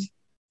mankind,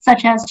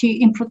 such as to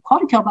improve the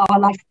quality of our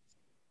life.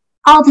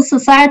 How the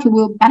society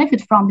will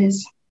benefit from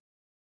this?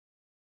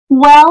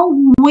 Well,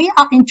 we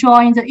are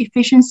enjoying the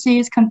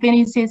efficiencies,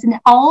 conveniences, and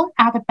all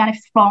other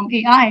benefits from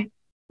AI.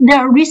 There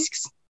are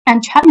risks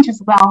and challenges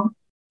as well.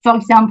 For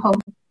example,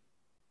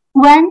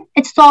 when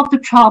it solves the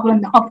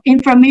problem of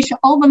information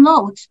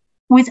overload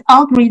with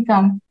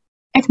algorithm,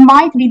 it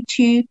might lead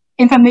to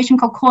information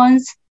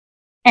cocoons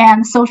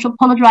and social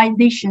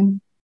polarization.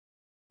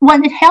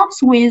 When it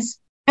helps with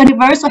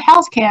universal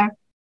healthcare,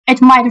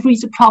 it might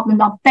raise the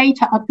problem of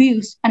data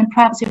abuse and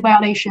privacy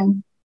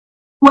violation.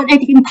 When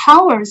it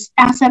empowers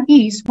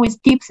SMEs with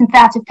deep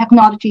synthetic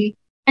technology,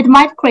 it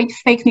might create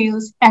fake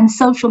news and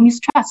social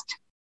mistrust.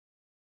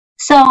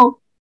 So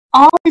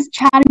all these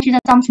challenges are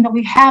something that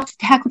we have to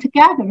tackle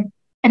together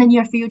in the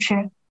near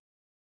future.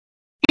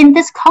 In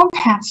this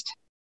context,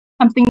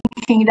 I'm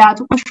thinking that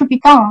what should be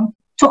done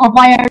to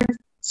avoid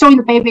throwing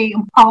the baby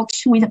out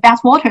with the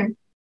bathwater.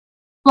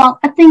 Well,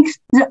 I think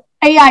the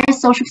AI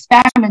social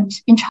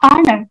experiment in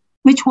China,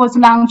 which was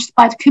launched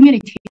by the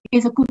community,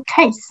 is a good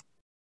case.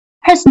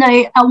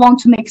 Personally, I want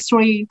to make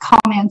three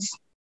comments.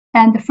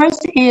 And the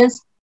first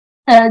is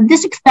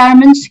this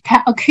experiment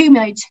can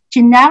accumulate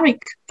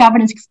generic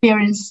governance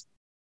experience,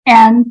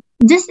 and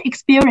this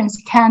experience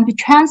can be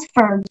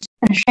transferred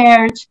and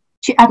shared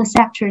to other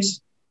sectors.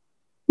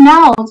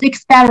 Now, the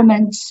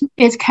experiment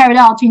is carried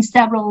out in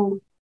several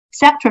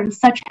sectors,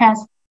 such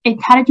as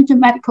intelligent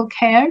medical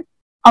care,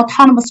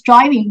 autonomous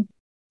driving,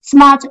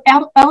 smart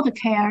elder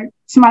care,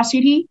 smart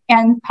city,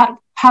 and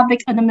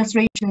public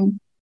administration.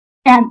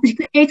 And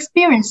the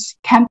experience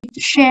can be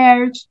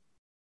shared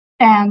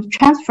and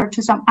transferred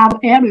to some other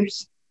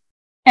areas.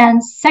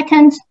 And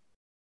second,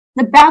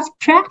 the best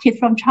practice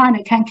from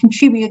China can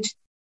contribute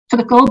to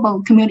the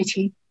global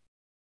community.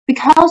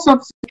 Because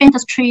of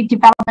industry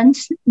development,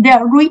 there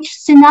are rich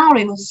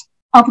scenarios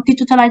of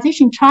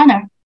digitalization in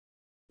China.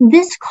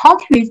 This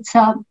cultivates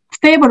a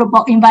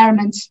favorable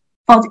environment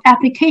for the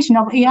application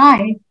of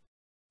AI.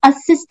 A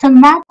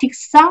systematic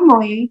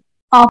summary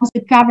of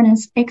the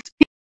governance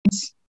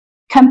experience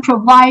can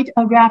provide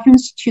a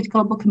reference to the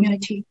global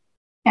community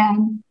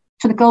and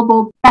to the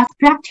global best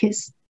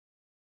practice.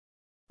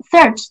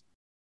 Third,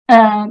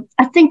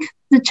 I think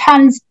the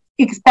Chinese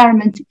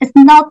experiment is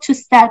not to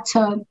set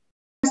an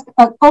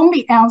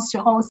only answer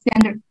or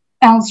standard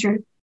answer.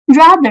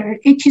 Rather,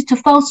 it is to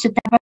foster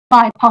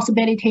diversified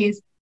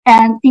possibilities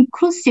and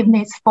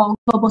inclusiveness for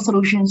global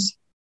solutions.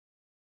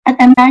 As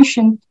I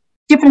mentioned,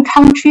 different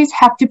countries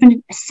have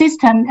different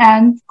systems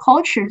and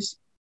cultures.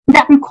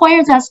 That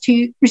requires us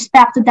to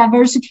respect the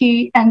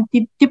diversity and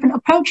the different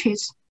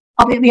approaches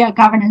of AI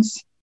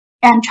governance.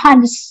 And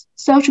China's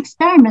social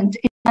experiment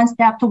is one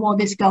step toward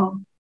this goal.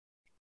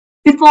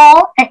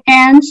 Before I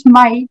end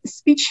my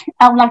speech,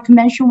 I would like to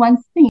mention one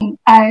thing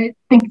I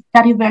think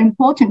that is very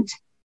important.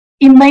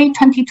 In May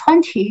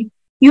 2020,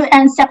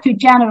 UN Secretary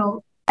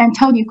General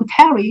Antonio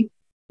Guterres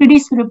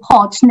released a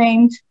report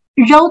named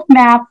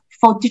Roadmap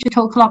for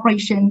Digital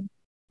Collaboration,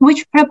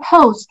 which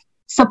proposed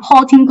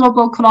supporting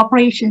global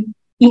collaboration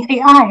in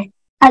AI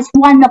as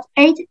one of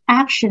 8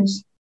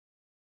 actions.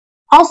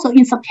 Also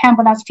in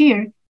September last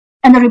year,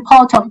 in the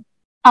report of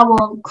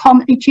our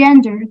common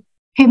agenda,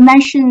 he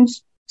mentioned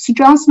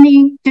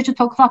strengthening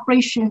digital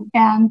collaboration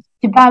and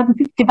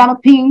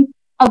developing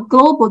a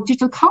global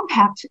digital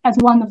compact as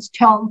one of the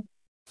 12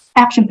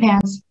 action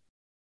plans.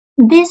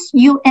 These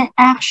UN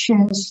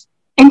actions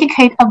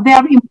indicate a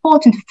very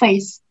important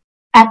phase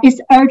and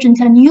is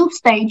urgent and new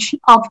stage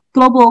of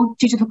global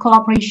digital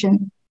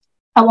collaboration.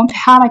 I want to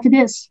highlight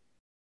this.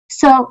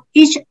 So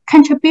each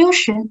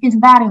contribution is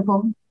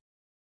valuable.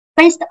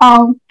 Based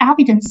on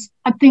evidence,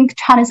 I think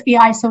China's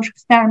AI social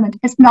experiment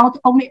is not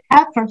only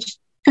efforts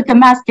to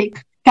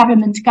domestic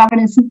government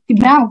governance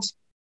demands,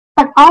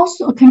 but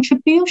also a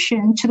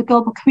contribution to the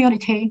global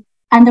community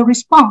and the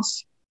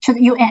response to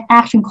the UN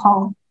action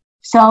call.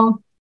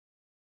 So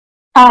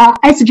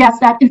I suggest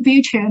that in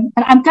future, and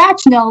I'm glad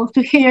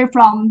to hear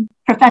from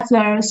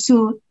Professor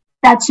Su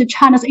that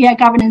China's AI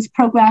governance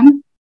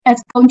program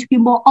is going to be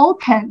more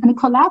open and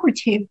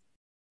collaborative,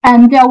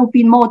 and there will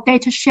be more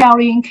data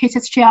sharing,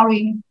 cases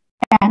sharing,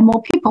 and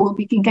more people will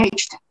be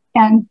engaged.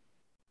 And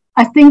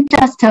I think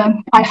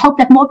I hope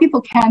that more people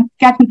can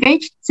get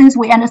engaged, since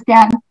we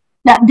understand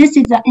that this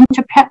is an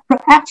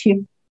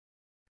interactive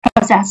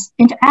process.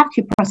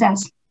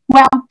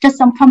 Well, just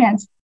some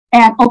comments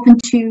and open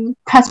to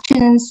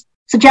questions,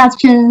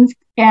 suggestions,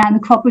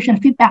 and cooperation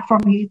feedback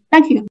from you.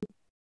 Thank you.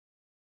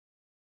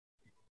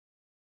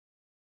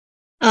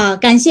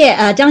 感谢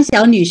张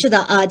晓女士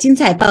的精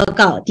彩报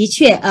告。的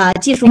确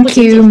技术不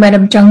Thank you,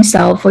 Madam Zhang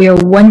Xiao, for your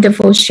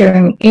wonderful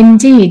sharing.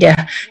 Indeed,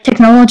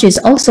 technologies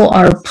also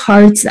are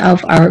parts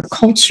of our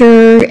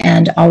culture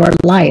and our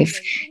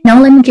life.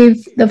 Now let me give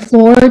the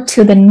floor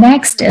to the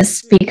next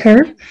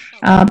speaker,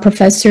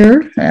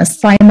 Professor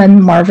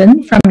Simon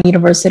Marvin from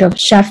University of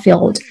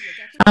Sheffield.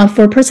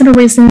 For personal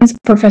reasons,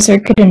 Professor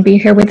couldn't be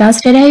here with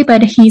us today,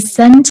 but he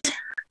sent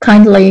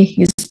kindly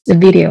used the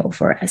video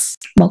for us.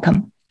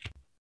 Welcome.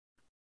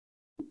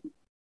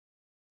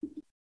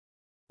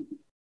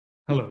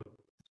 Hello.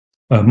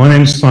 My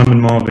name is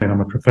Simon Marvin.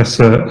 I'm a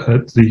professor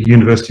at the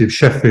University of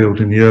Sheffield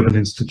in the Urban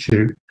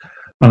Institute,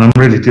 and I'm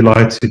really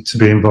delighted to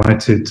be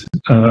invited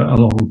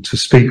along to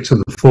speak to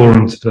the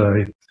forum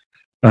today.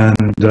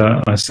 And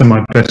I send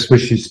my best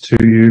wishes to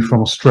you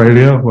from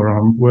Australia, where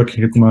I'm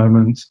working at the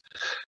moment,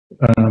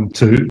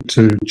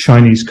 to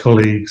Chinese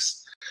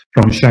colleagues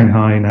from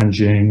Shanghai,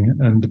 Nanjing,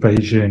 and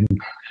Beijing.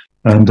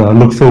 And I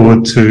look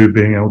forward to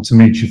being able to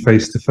meet you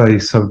face to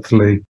face,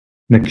 hopefully,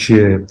 next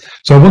year.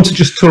 So I want to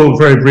just talk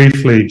very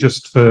briefly,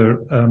 just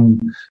for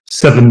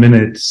 7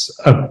 minutes,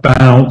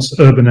 about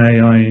urban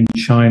AI in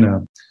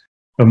China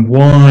and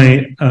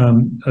why,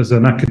 as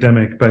an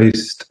academic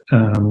based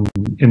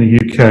in the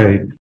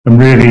UK, I'm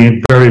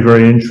really very,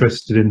 very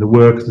interested in the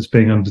work that's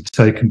being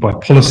undertaken by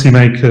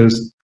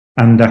policymakers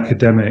and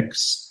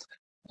academics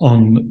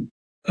on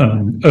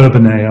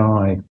urban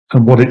AI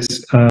and what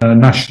its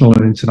national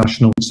and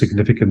international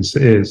significance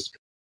is.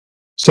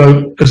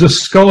 So as a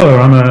scholar,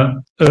 I'm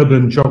an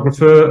urban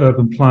geographer,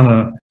 urban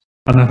planner,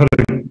 and I've had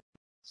a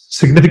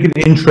significant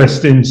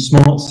interest in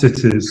smart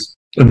cities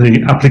and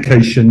the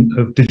application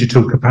of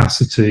digital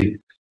capacity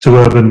to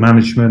urban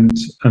management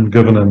and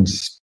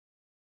governance.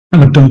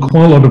 And I've done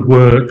quite a lot of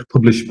work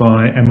published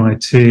by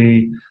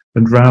MIT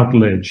and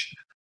Routledge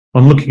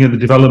on looking at the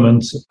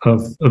development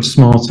of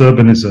smart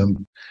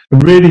urbanism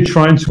and really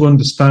trying to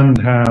understand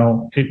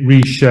how it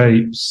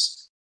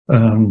reshapes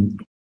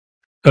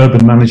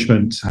urban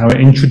management, how it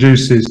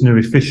introduces new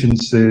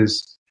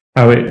efficiencies,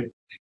 how it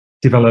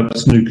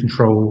develops new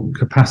control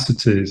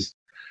capacities.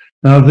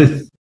 Now, my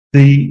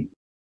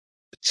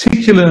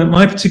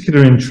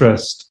particular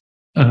interest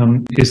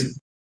is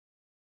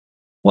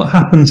what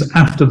happens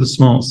after the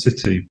smart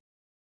city.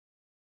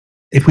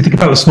 If we think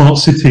about the smart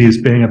city as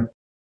being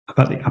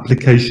about the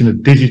application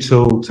of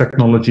digital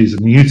technologies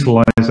and the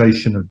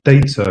utilization of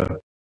data,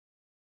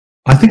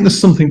 I think there's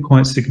something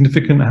quite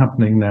significant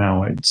happening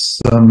now. It's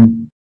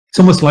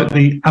almost like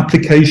the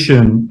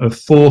application of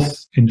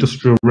fourth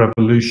industrial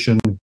revolution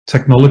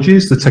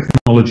technologies, the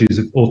technologies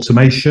of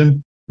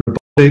automation,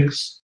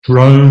 robotics,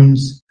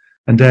 drones,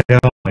 and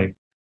AI,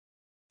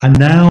 are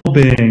now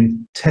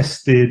being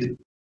tested,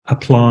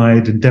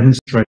 applied, and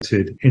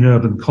demonstrated in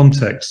urban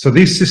contexts. So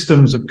these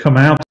systems have come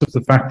out of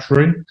the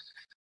factory,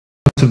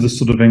 out of the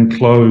sort of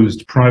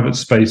enclosed private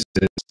spaces,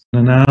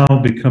 and are now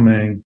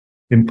becoming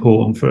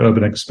important for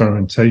urban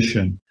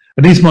experimentation.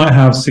 And these might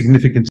have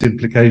significant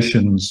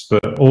implications for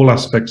all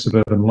aspects of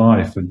urban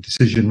life and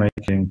decision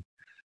making,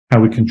 how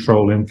we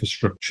control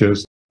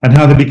infrastructures, and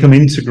how they become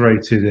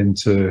integrated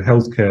into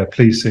healthcare,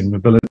 policing,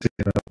 mobility,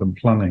 and urban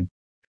planning.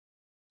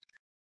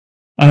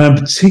 And I'm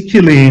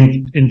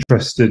particularly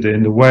interested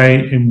in the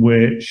way in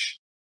which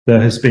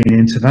there has been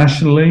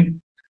internationally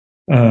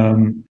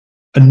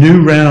a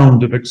new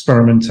round of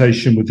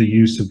experimentation with the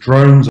use of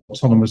drones,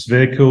 autonomous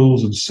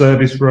vehicles, and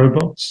service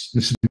robots.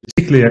 This is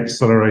particularly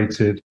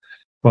accelerated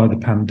by the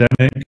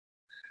pandemic.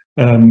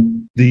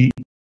 The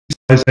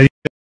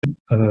utilization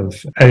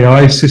of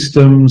AI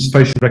systems,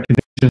 facial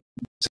recognition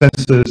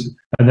sensors,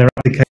 and their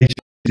application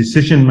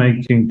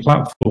decision-making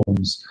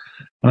platforms.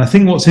 And I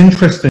think what's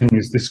interesting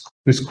is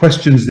this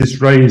questions this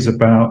raise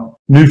about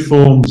new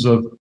forms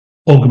of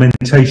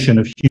augmentation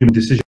of human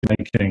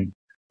decision-making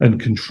and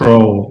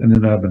control in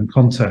an urban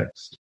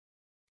context.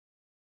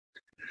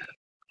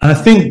 And I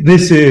think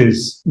this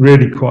is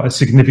really quite a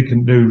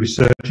significant new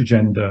research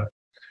agenda.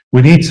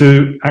 We need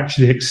to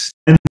actually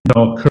extend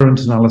our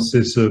current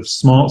analysis of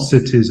smart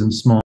cities and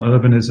smart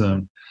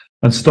urbanism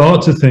and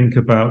start to think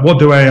about what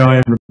do AI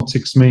and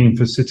robotics mean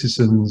for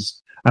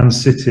citizens and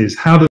cities?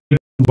 How do they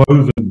become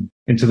woven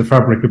into the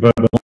fabric of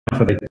urban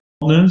life? Are they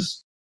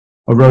partners?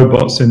 Are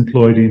robots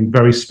employed in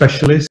very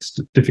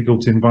specialist,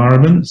 difficult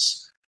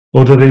environments?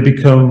 Or do they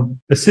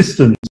become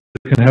assistants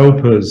that can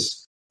help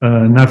us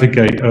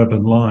navigate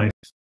urban life?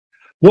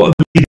 What are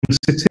the leading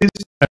cities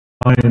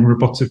in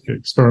robotic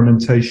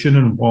experimentation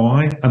and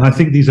why? And I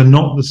think these are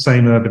not the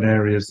same urban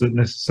areas that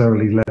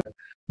necessarily led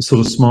the sort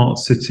of smart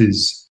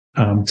cities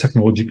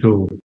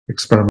technological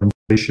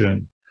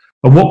experimentation.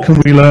 And what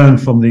can we learn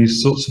from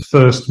these sorts of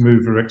first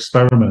mover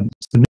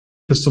experiments? The need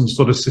for some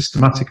sort of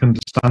systematic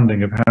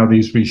understanding of how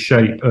these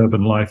reshape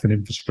urban life and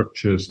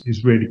infrastructures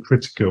is really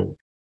critical.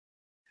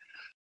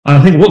 And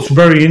I think what's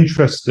very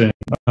interesting,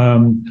 I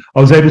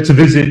was able to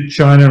visit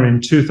China in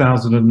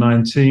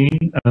 2019,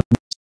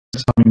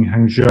 in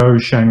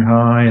Hangzhou,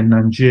 Shanghai, and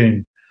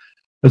Nanjing,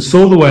 and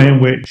saw the way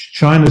in which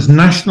China's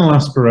national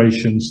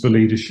aspirations for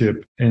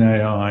leadership in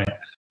AI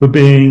were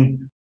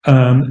being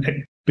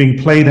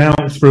played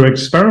out through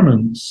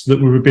experiments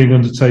that were being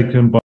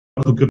undertaken by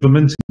local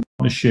government in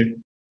partnership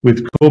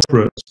with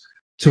corporates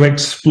to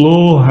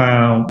explore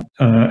how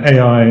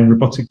AI and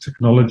robotic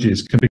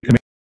technologies can become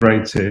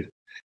integrated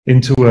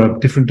into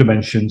different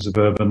dimensions of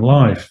urban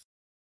life.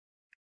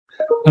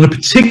 And a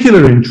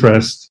particular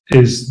interest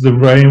is the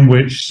way in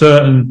which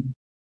certain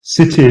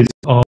cities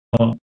are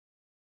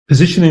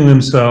positioning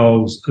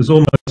themselves as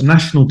almost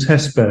national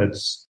test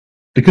beds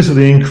because of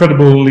the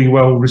incredibly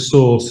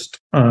well-resourced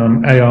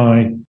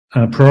AI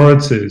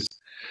priorities.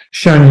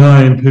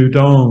 Shanghai and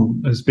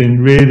Pudong has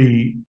been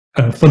really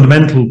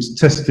fundamental to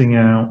testing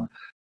out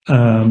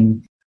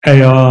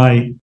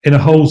AI in a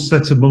whole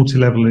set of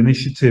multi-level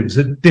initiatives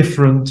at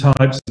different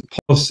types of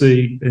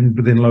policy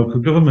within local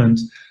government,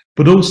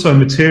 but also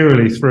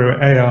materially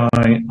through AI,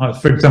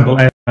 for example,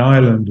 AI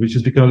Island, which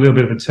has become a little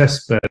bit of a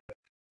test bed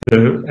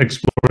for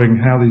exploring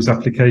how these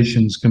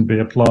applications can be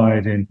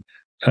applied in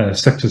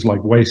sectors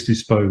like waste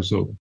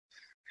disposal.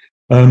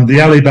 The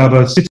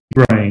Alibaba City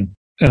Brain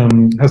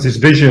has this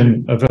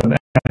vision of an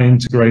AI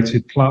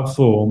integrated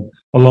platform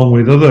along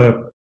with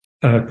other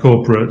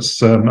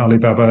corporates,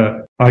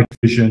 Alibaba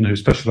iVision, who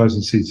specialize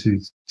in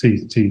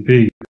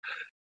CCTV.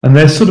 And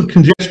they're sort of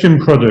congestion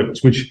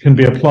products which can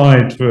be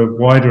applied for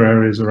wider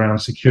areas around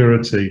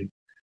security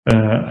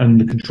and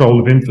the control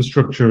of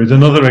infrastructure is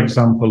another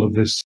example of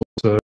this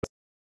sort of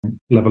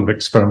level of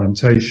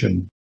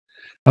experimentation.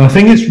 And I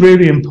think it's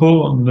really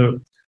important that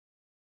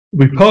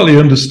we partly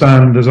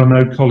understand, as I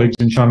know colleagues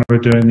in China are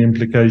doing, the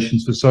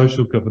implications for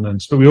social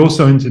governance, but we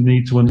also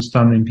need to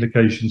understand the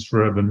implications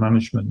for urban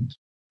management.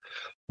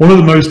 One of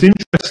the most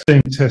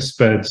interesting test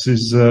beds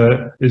is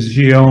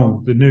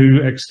Xi'an, the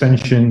new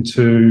extension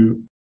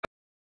to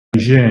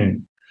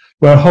Beijing,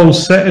 where a whole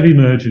set of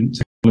emergent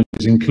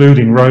technologies,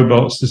 including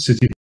robots, the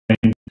city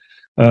brain,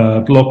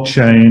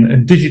 blockchain,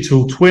 and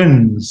digital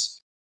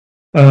twins,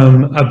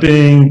 are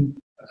being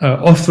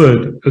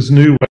offered as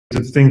new ways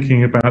of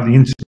thinking about the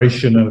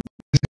integration of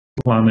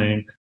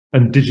planning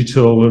and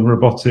digital and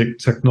robotic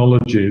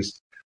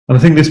technologies. And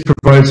I think this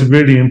provides a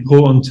really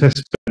important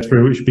test bed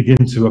through which we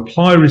begin to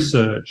apply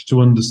research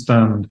to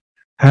understand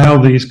how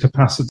these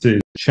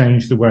capacities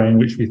change the way in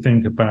which we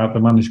think about the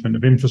management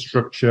of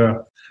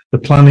infrastructure, the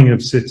planning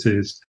of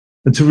cities,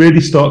 and to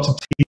really start to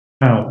tease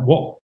out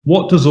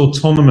what does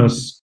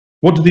autonomous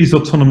What do these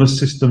autonomous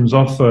systems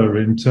offer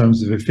in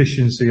terms of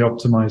efficiency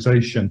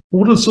optimization?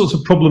 What are the sorts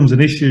of problems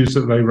and issues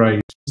that they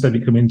raise as they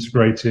become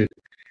integrated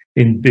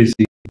in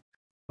busy,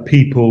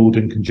 peopled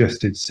and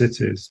congested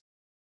cities?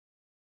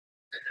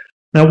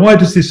 Now, why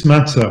does this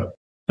matter?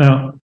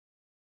 Now,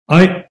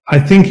 I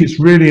think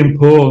it's really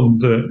important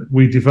that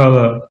we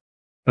develop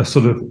a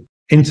sort of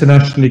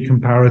internationally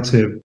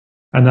comparative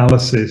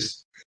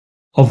analysis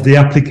of the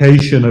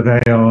application of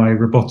AI,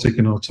 robotic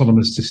and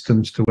autonomous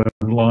systems to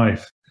urban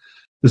life.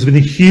 There's been a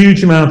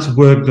huge amount of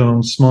work done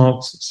on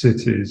smart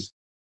cities,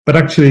 but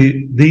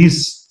actually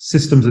these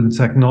systems and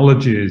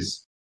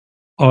technologies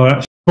are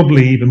actually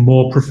probably even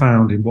more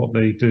profound in what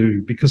they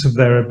do because of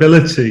their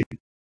ability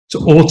to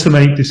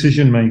automate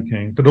decision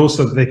making, but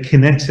also their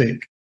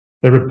kinetic,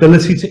 their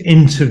ability to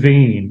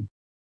intervene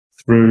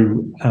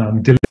through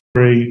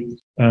delivery,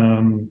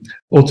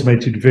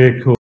 automated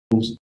vehicles,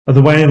 and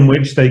the way in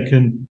which they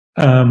can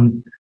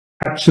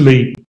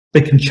they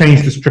can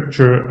change the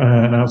structure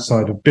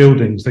outside of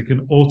buildings. They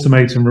can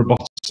automate and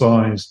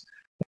roboticize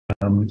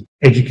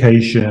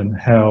education,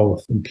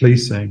 health, and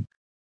policing.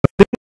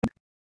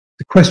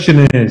 The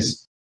question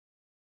is,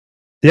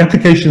 the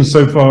applications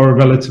so far are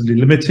relatively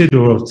limited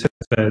or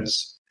test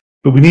beds,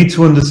 but we need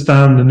to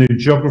understand the new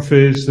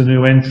geographies, the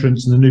new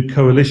entrants, and the new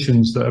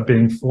coalitions that are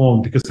being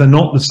formed because they're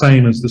not the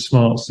same as the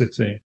smart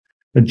city.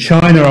 And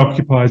China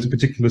occupies a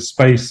particular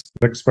space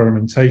of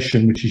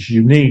experimentation, which is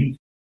unique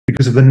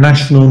because of the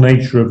national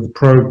nature of the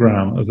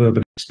program of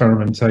urban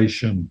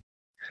experimentation.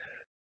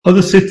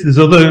 Other cities, there's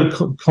other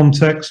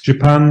contexts.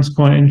 Japan's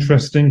quite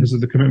interesting because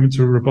of the commitment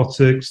to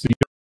robotics, the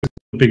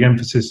big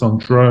emphasis on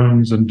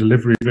drones and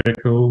delivery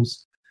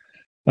vehicles.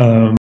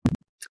 The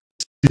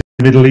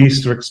Middle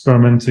East are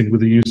experimenting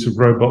with the use of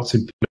robots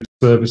in public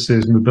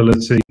services,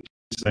 mobility,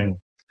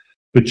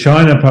 but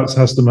China perhaps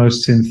has the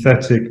most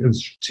synthetic and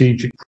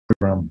strategic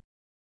program.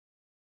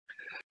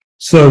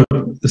 So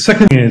the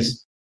second thing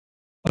is,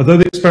 although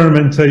the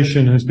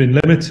experimentation has been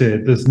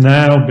limited, there's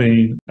now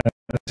been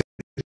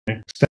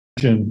an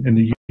extension in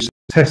the use of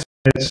test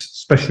beds,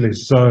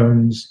 specialist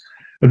zones,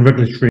 and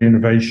regulatory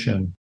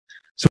innovation.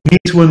 So we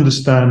need to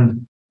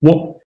understand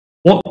what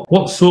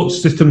sorts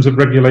of systems of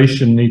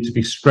regulation need to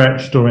be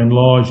stretched or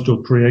enlarged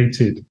or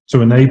created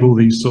to enable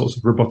these sorts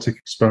of robotic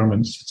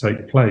experiments to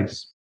take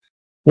place.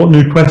 What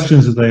new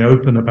questions do they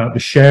open about the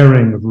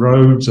sharing of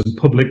roads and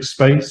public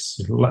space,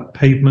 like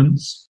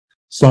pavements,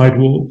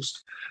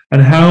 sidewalks,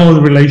 and how are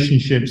the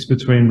relationships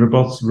between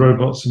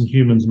robots and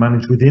humans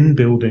managed within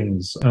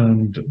buildings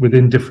and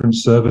within different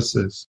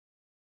services?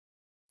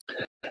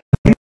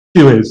 The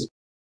issue is,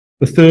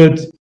 the third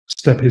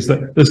step is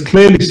that there's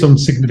clearly some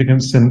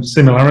significant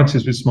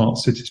similarities with smart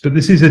cities, but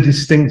this is a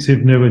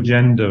distinctive new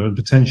agenda and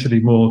potentially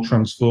more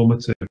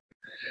transformative.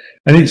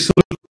 And it's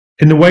sort of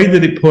in the way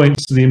that it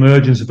points to the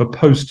emergence of a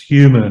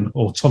post-human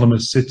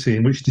autonomous city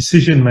in which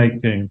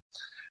decision-making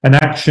and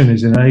action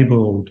is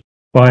enabled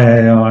by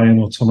AI and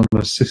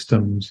autonomous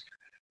systems.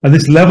 And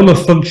this level of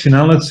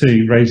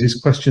functionality raises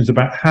questions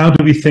about how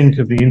do we think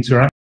of the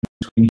interaction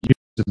between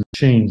humans and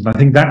machines. And I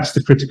think that's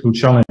the critical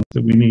challenge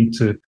that we need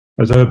to,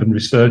 as urban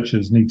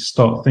researchers, need to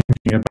start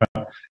thinking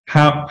about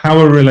how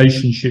are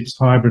relationships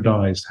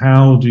hybridized?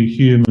 How do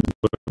humans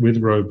work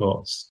with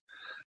robots?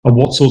 And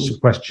what sorts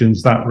of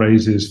questions that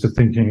raises for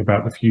thinking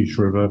about the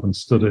future of urban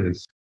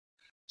studies.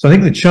 So I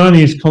think the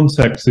Chinese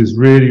context is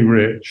really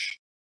rich.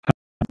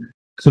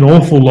 There's an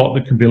awful lot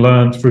that can be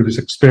learned through this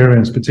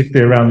experience,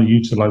 particularly around the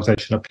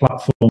utilization of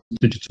platforms,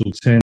 digital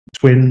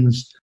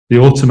twins, the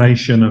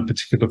automation of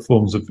particular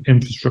forms of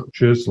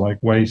infrastructures like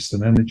waste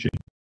and energy.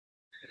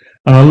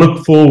 And I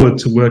look forward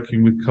to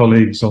working with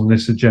colleagues on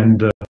this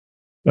agenda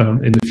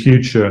in the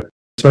future,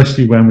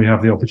 especially when we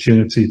have the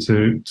opportunity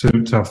to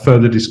have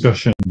further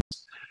discussions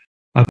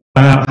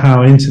about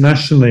how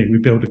internationally we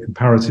build a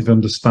comparative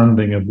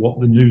understanding of what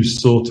the new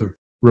sort of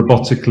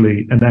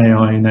robotically and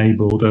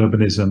AI-enabled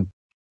urbanism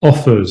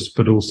offers,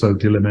 but also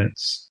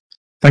delimits.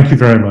 Thank you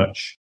very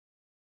much.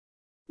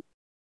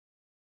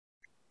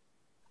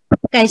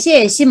 感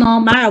谢西蒙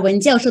·马尔文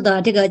教授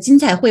的这个精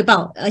彩汇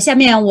报。下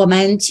面我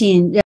们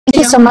请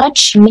Thank you so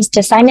much,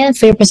 Mr. Simon,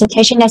 for your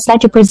presentation. I'd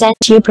like to present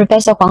to you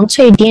Professor Huang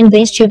Cui, Dean of the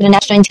Institute of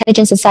National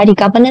Intelligence Society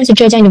Governance at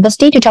Zhejiang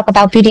University, to talk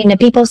about building a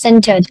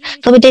people-centered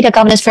global data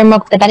governance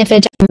framework for the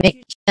benefit of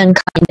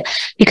mankind.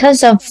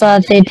 Because of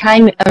the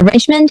time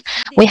arrangement,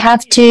 we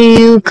have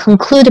to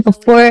conclude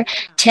before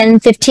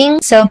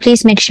 10:15, so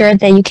please make sure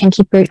that you can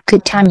keep your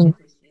good timing.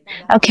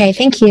 Okay,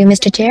 thank you,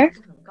 Mr. Chair.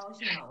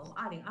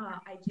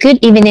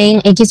 Good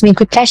evening. It gives me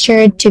great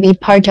pleasure to be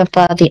part of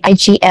the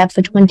IGF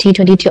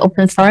 2022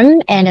 Open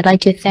Forum, and I'd like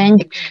to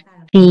thank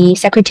the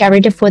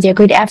Secretariat for their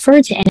great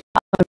efforts and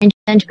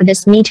arrangement for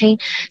this meeting.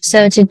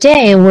 So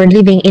today we're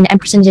living in an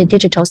unprecedented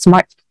digital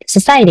smart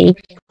society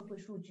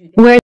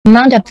where the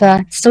amount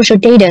of social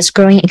data is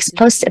growing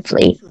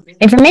explosively.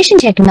 Information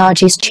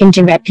technology is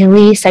changing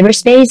rapidly.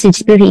 Cyberspace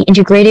is really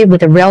integrated with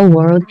the real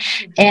world,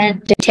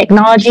 and the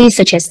technologies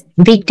such as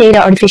big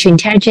data, artificial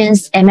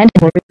intelligence, and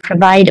metaverse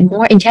provide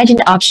more intelligent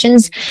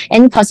options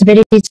and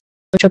possibilities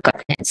social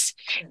governance.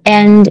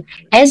 And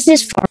as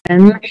this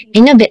forum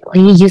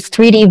innovatively used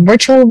 3D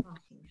virtual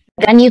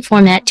venue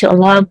format to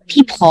allow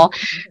people,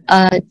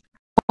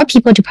 more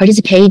people to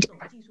participate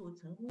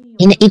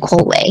in an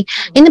equal way.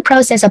 In the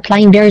process,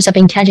 applying various of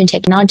intelligent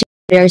technology,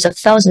 various of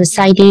thoughts of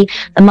society,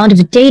 the amount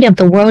of data of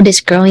the world is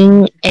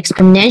growing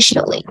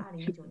exponentially,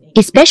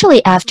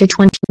 especially after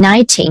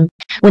 2019,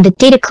 when the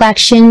data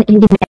collection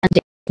and demand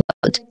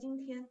exploded.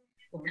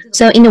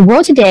 So in the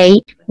world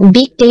today,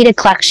 big data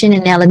collection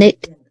and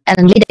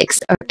analytics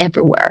are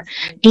everywhere.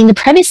 In the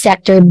private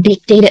sector,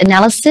 big data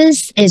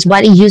analysis is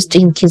widely used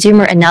in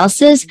consumer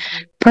analysis,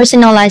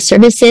 personalized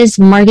services,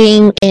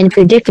 marketing, and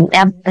predictive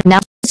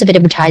analysis of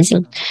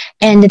advertising.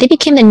 And they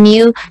became the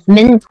new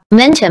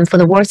momentum for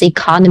the world's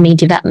economy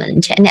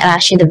development and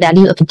actually the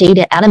value of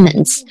data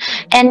elements.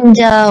 And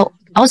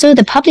also,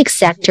 the public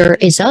sector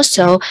is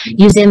also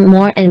using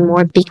more and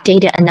more big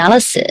data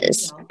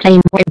analysis,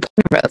 playing more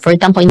important role. For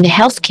example, in the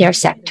healthcare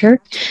sector,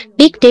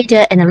 big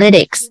data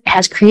analytics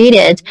has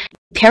created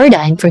a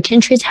paradigm for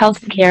country's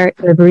healthcare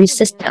delivery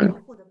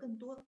system.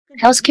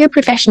 Healthcare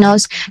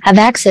professionals have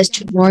access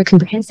to more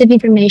comprehensive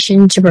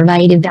information to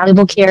provide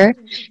valuable care.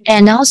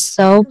 And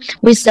also,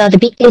 with the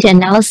big data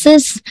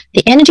analysis,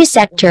 the energy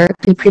sector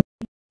could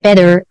predict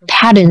better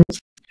patterns.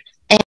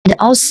 And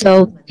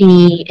also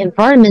the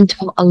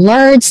environmental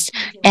alerts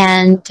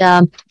and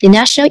the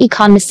national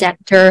economy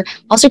sector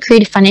also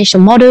created financial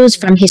models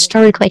from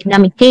historical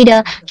economic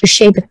data to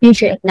shape the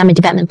future economic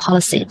development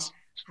policies.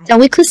 So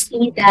we could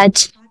see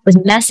that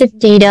with massive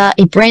data,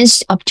 it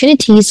brings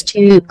opportunities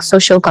to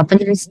social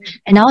governance,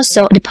 and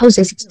also it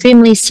poses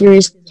extremely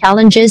serious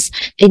challenges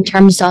in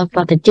terms of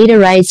the data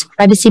rights,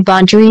 privacy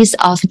boundaries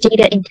of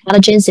data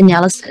intelligence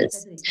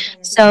analysis.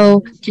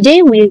 So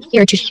today we're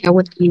here to share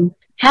with you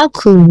how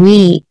could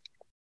we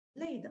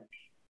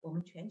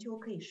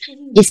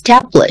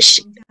establish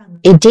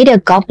a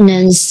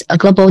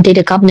global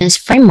data governance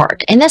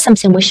framework? And that's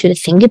something we should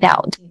think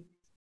about.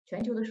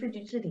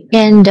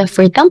 And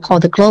for example,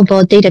 the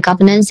global data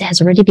governance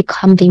has already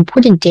become the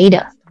important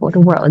data for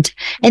the world.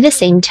 At the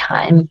same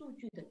time,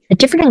 the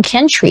different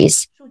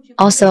countries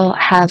also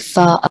have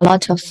a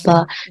lot of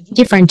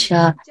different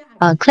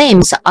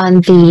claims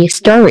on the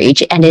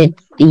storage and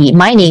the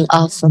mining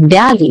of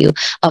value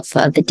of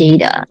the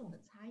data.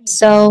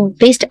 So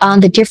based on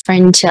the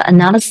different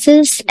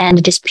analysis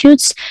and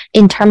disputes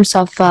in terms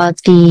of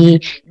the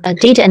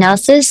data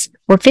analysis,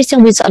 we're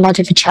facing with a lot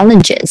of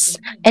challenges,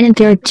 and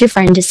there are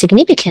different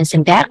significance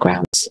and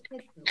backgrounds.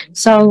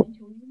 So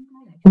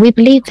we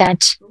believe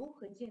that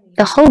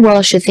the whole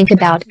world should think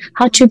about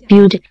how to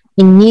build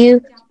a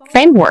new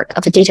framework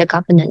of data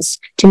governance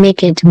to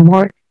make it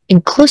more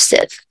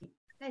inclusive.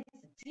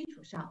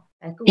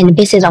 And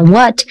based on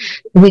what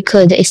we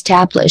could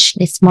establish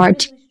a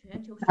smart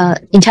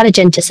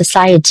intelligent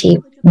society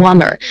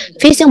warmer.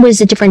 Facing with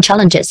the different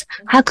challenges,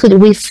 how could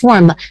we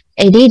form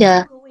a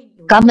data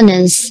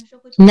governance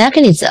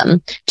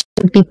mechanism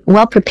to be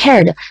well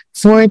prepared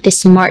for the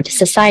smart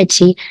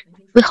society?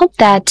 We hope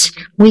that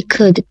we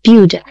could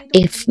build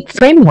a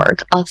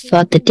framework of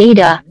the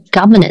data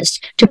governance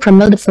to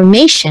promote the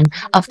formation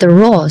of the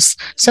rules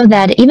so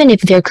that even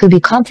if there could be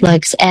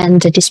conflicts and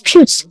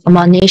disputes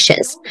among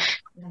nations,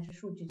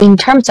 in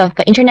terms of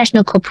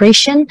international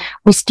cooperation,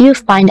 we still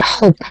find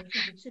hope.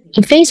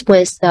 In face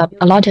with a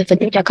lot of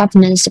data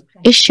governance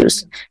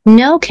issues,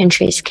 no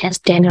countries can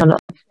stand alone.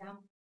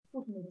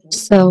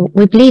 So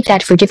we believe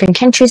that for different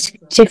countries,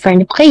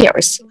 different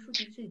players,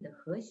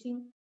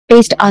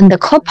 based on the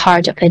core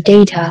part of the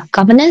data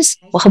governance,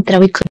 we hope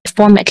that we could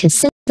form a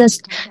consensus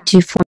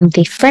to form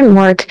the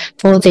framework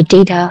for the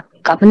data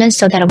governance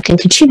so that we can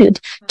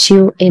contribute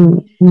to a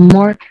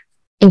more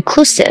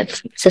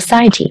inclusive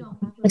society.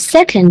 The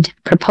second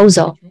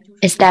proposal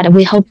is that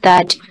we hope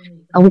that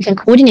we can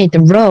coordinate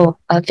the role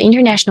of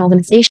international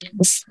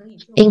organizations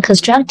in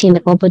constructing the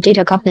global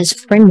data governance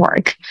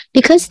framework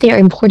because they are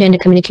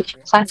important communication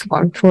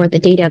platform for the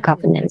data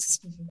governance.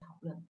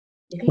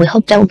 We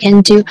hope that we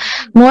can do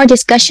more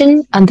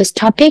discussion on these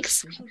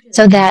topics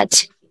so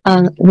that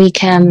we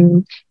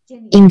can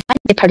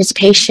invite the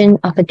participation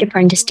of the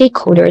different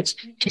stakeholders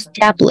to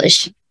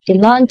establish the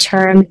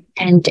long-term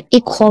and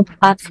equal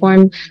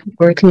platform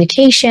for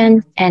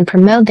communication and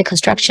promote the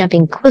construction of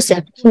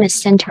inclusive,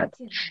 human-centered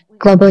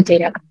global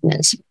data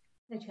governance.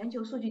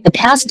 The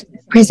past,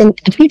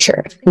 present, and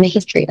future of human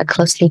history are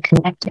closely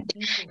connected,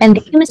 and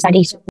the human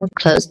society is more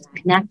closely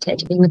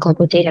connected in the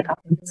global data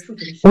governance.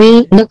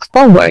 We look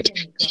forward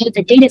to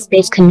the data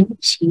space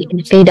community in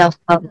the field of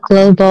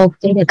global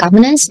data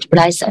governance to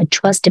realize a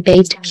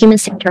trust-based,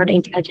 human-centered,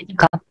 intelligent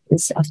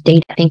governance of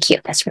data. Thank you.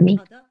 That's for me.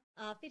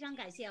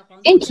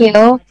 Thank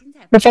you,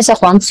 Professor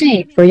Huang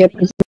Cui, for your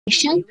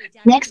presentation.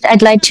 Next,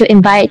 I'd like to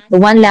invite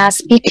one last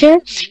speaker,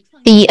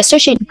 the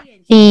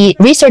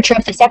researcher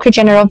of the Secretary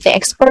General of the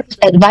Expert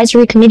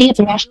Advisory Committee of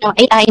the National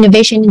AI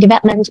Innovation and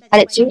Development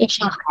at in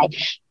Shanghai,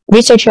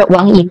 researcher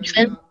Wang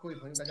Yingchen.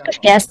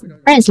 Yes,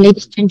 friends,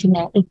 ladies and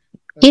gentlemen, it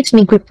gives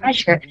me great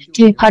pleasure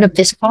to be part of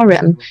this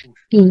forum.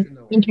 The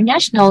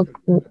international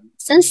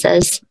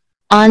census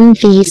on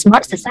the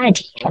smart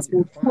society has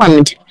been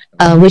formed,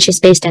 which is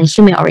based on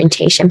human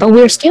orientation. But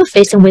we're still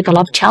facing with a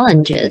lot of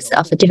challenges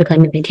of the difficult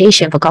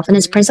implementation for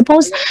governance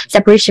principles,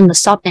 separation of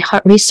soft and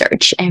hard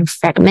research, and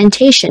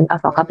fragmentation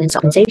of our governance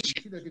organization.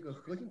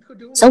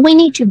 So we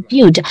need to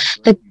build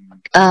the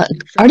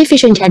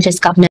artificial intelligence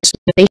governance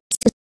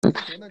system,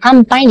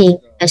 combining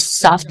the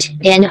soft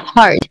and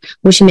hard,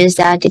 which means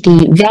that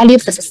the value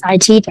of the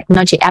society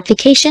technology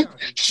application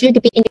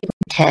should be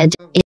integrated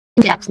in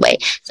that way.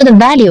 So the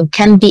value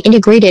can be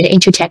integrated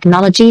into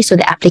technology, so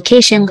the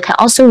application can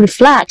also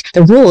reflect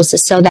the rules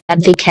so that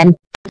they can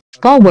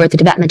forward the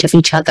development of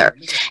each other.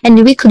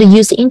 And we could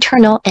use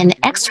internal and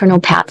external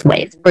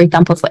pathways. For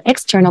example, for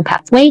external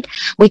pathway,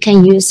 we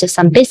can use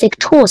some basic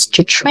tools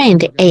to train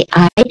the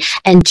AI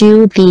and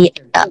do the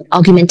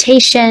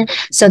augmentation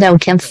so that we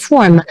can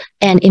form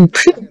and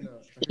improve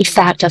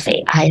effect of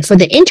AI. For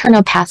the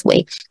internal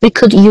pathway, we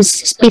could use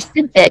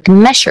specific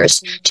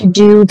measures to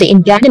do the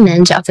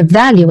embedment of the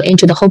value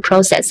into the whole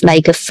process,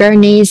 like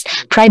fairness,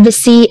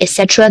 privacy,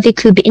 etc. They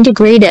could be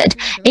integrated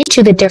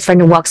into the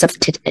different works of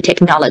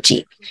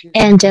technology.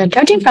 And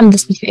judging from the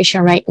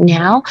situation right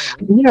now,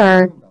 we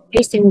are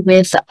facing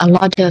with a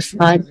lot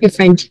of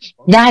different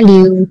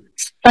value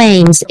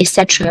claims,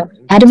 etc.,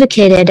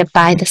 advocated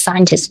by the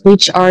scientists,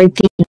 which are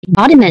the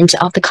embodiment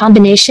of the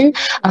combination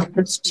of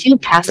those two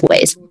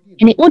pathways.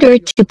 And in order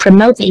to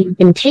promote the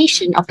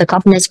implementation of the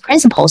governance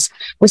principles,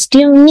 we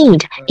still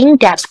need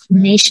in-depth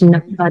combination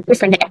of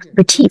different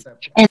expertise.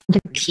 And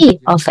the key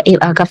of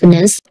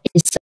governance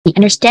is the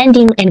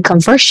understanding and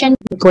conversion,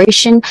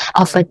 integration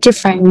of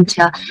different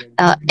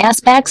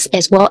aspects,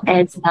 as well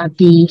as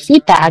the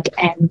feedback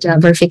and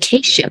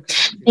verification.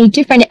 The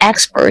different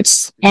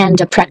experts and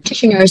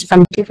practitioners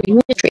from different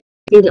industries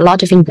did a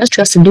lot of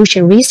industrial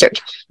solution research.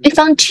 We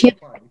found two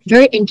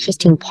very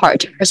interesting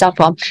parts. First of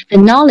all, the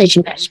knowledge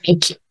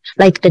matchmaking,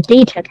 like the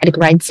data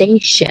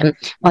categorization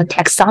or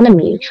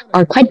taxonomy,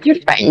 are quite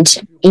different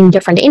in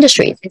different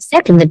industries. And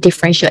second, the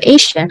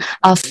differentiation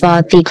of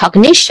the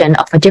cognition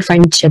of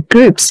different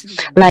groups,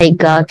 like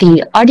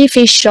the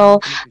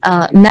artificial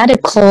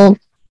medical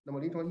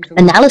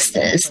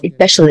analysis,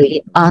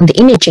 especially on the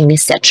imaging,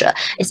 etc.,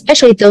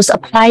 especially those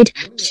applied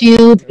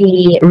to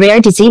the rare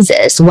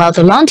diseases, while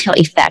the long tail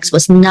effects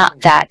was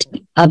not that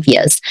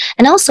obvious.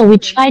 And also, we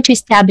try to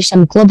establish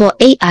some global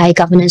AI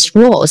governance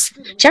rules.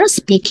 Generally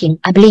speaking,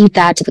 I believe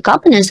that the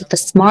governance of the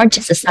smart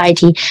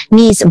society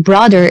needs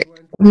broader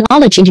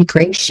knowledge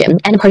integration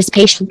and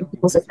participation in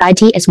civil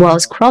society, as well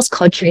as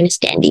cross-cultural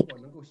understanding.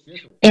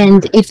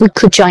 And if we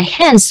could join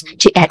hands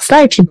to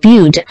accelerate to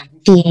build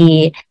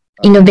the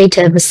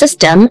innovative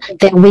system,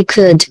 then we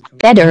could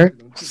better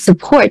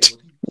support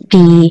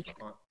the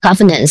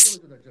governance.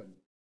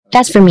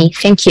 That's for me.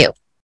 Thank you.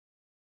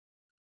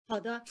 好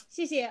的，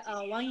谢谢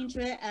王迎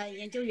春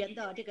研究员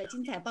的这个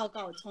精彩报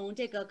告，从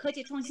这个科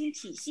技创新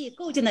体系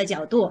构建的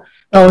角度。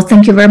Well,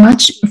 thank you very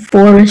much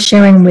for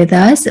sharing with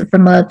us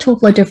from a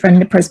totally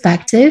different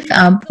perspective,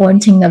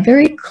 pointing a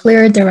very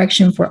clear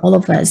direction for all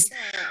of us.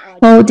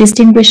 Well,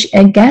 distinguished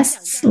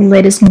guests,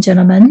 ladies and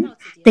gentlemen,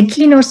 the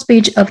keynote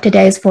speech of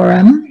today's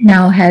forum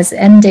now has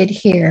ended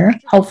here.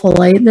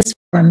 Hopefully, this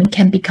forum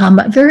can become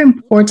a very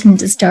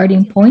important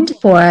starting point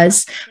for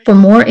us for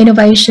more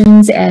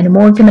innovations and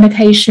more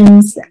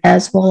communications,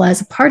 as well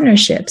as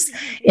partnerships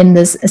in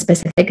this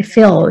specific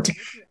field.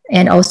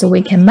 And also,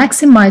 we can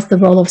maximize the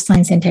role of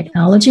science and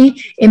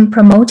technology in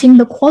promoting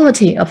the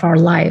quality of our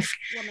life.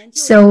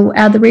 So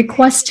at the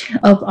request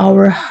of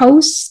our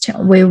host,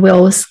 we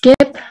will skip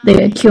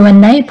the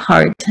Q&A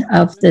part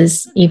of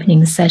this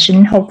evening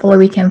session. Hopefully,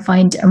 we can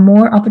find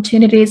more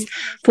opportunities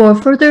for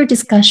further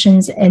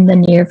discussions in the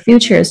near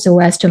future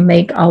so as to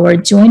make our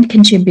joint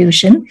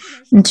contribution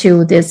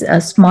to this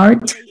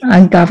smart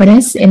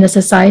governance in the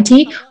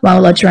society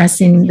while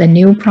addressing the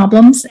new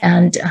problems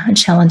and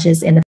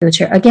challenges in the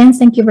future. Again,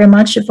 thank you very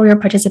much for your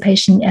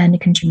participation and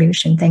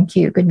contribution. Thank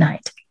you. Good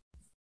night.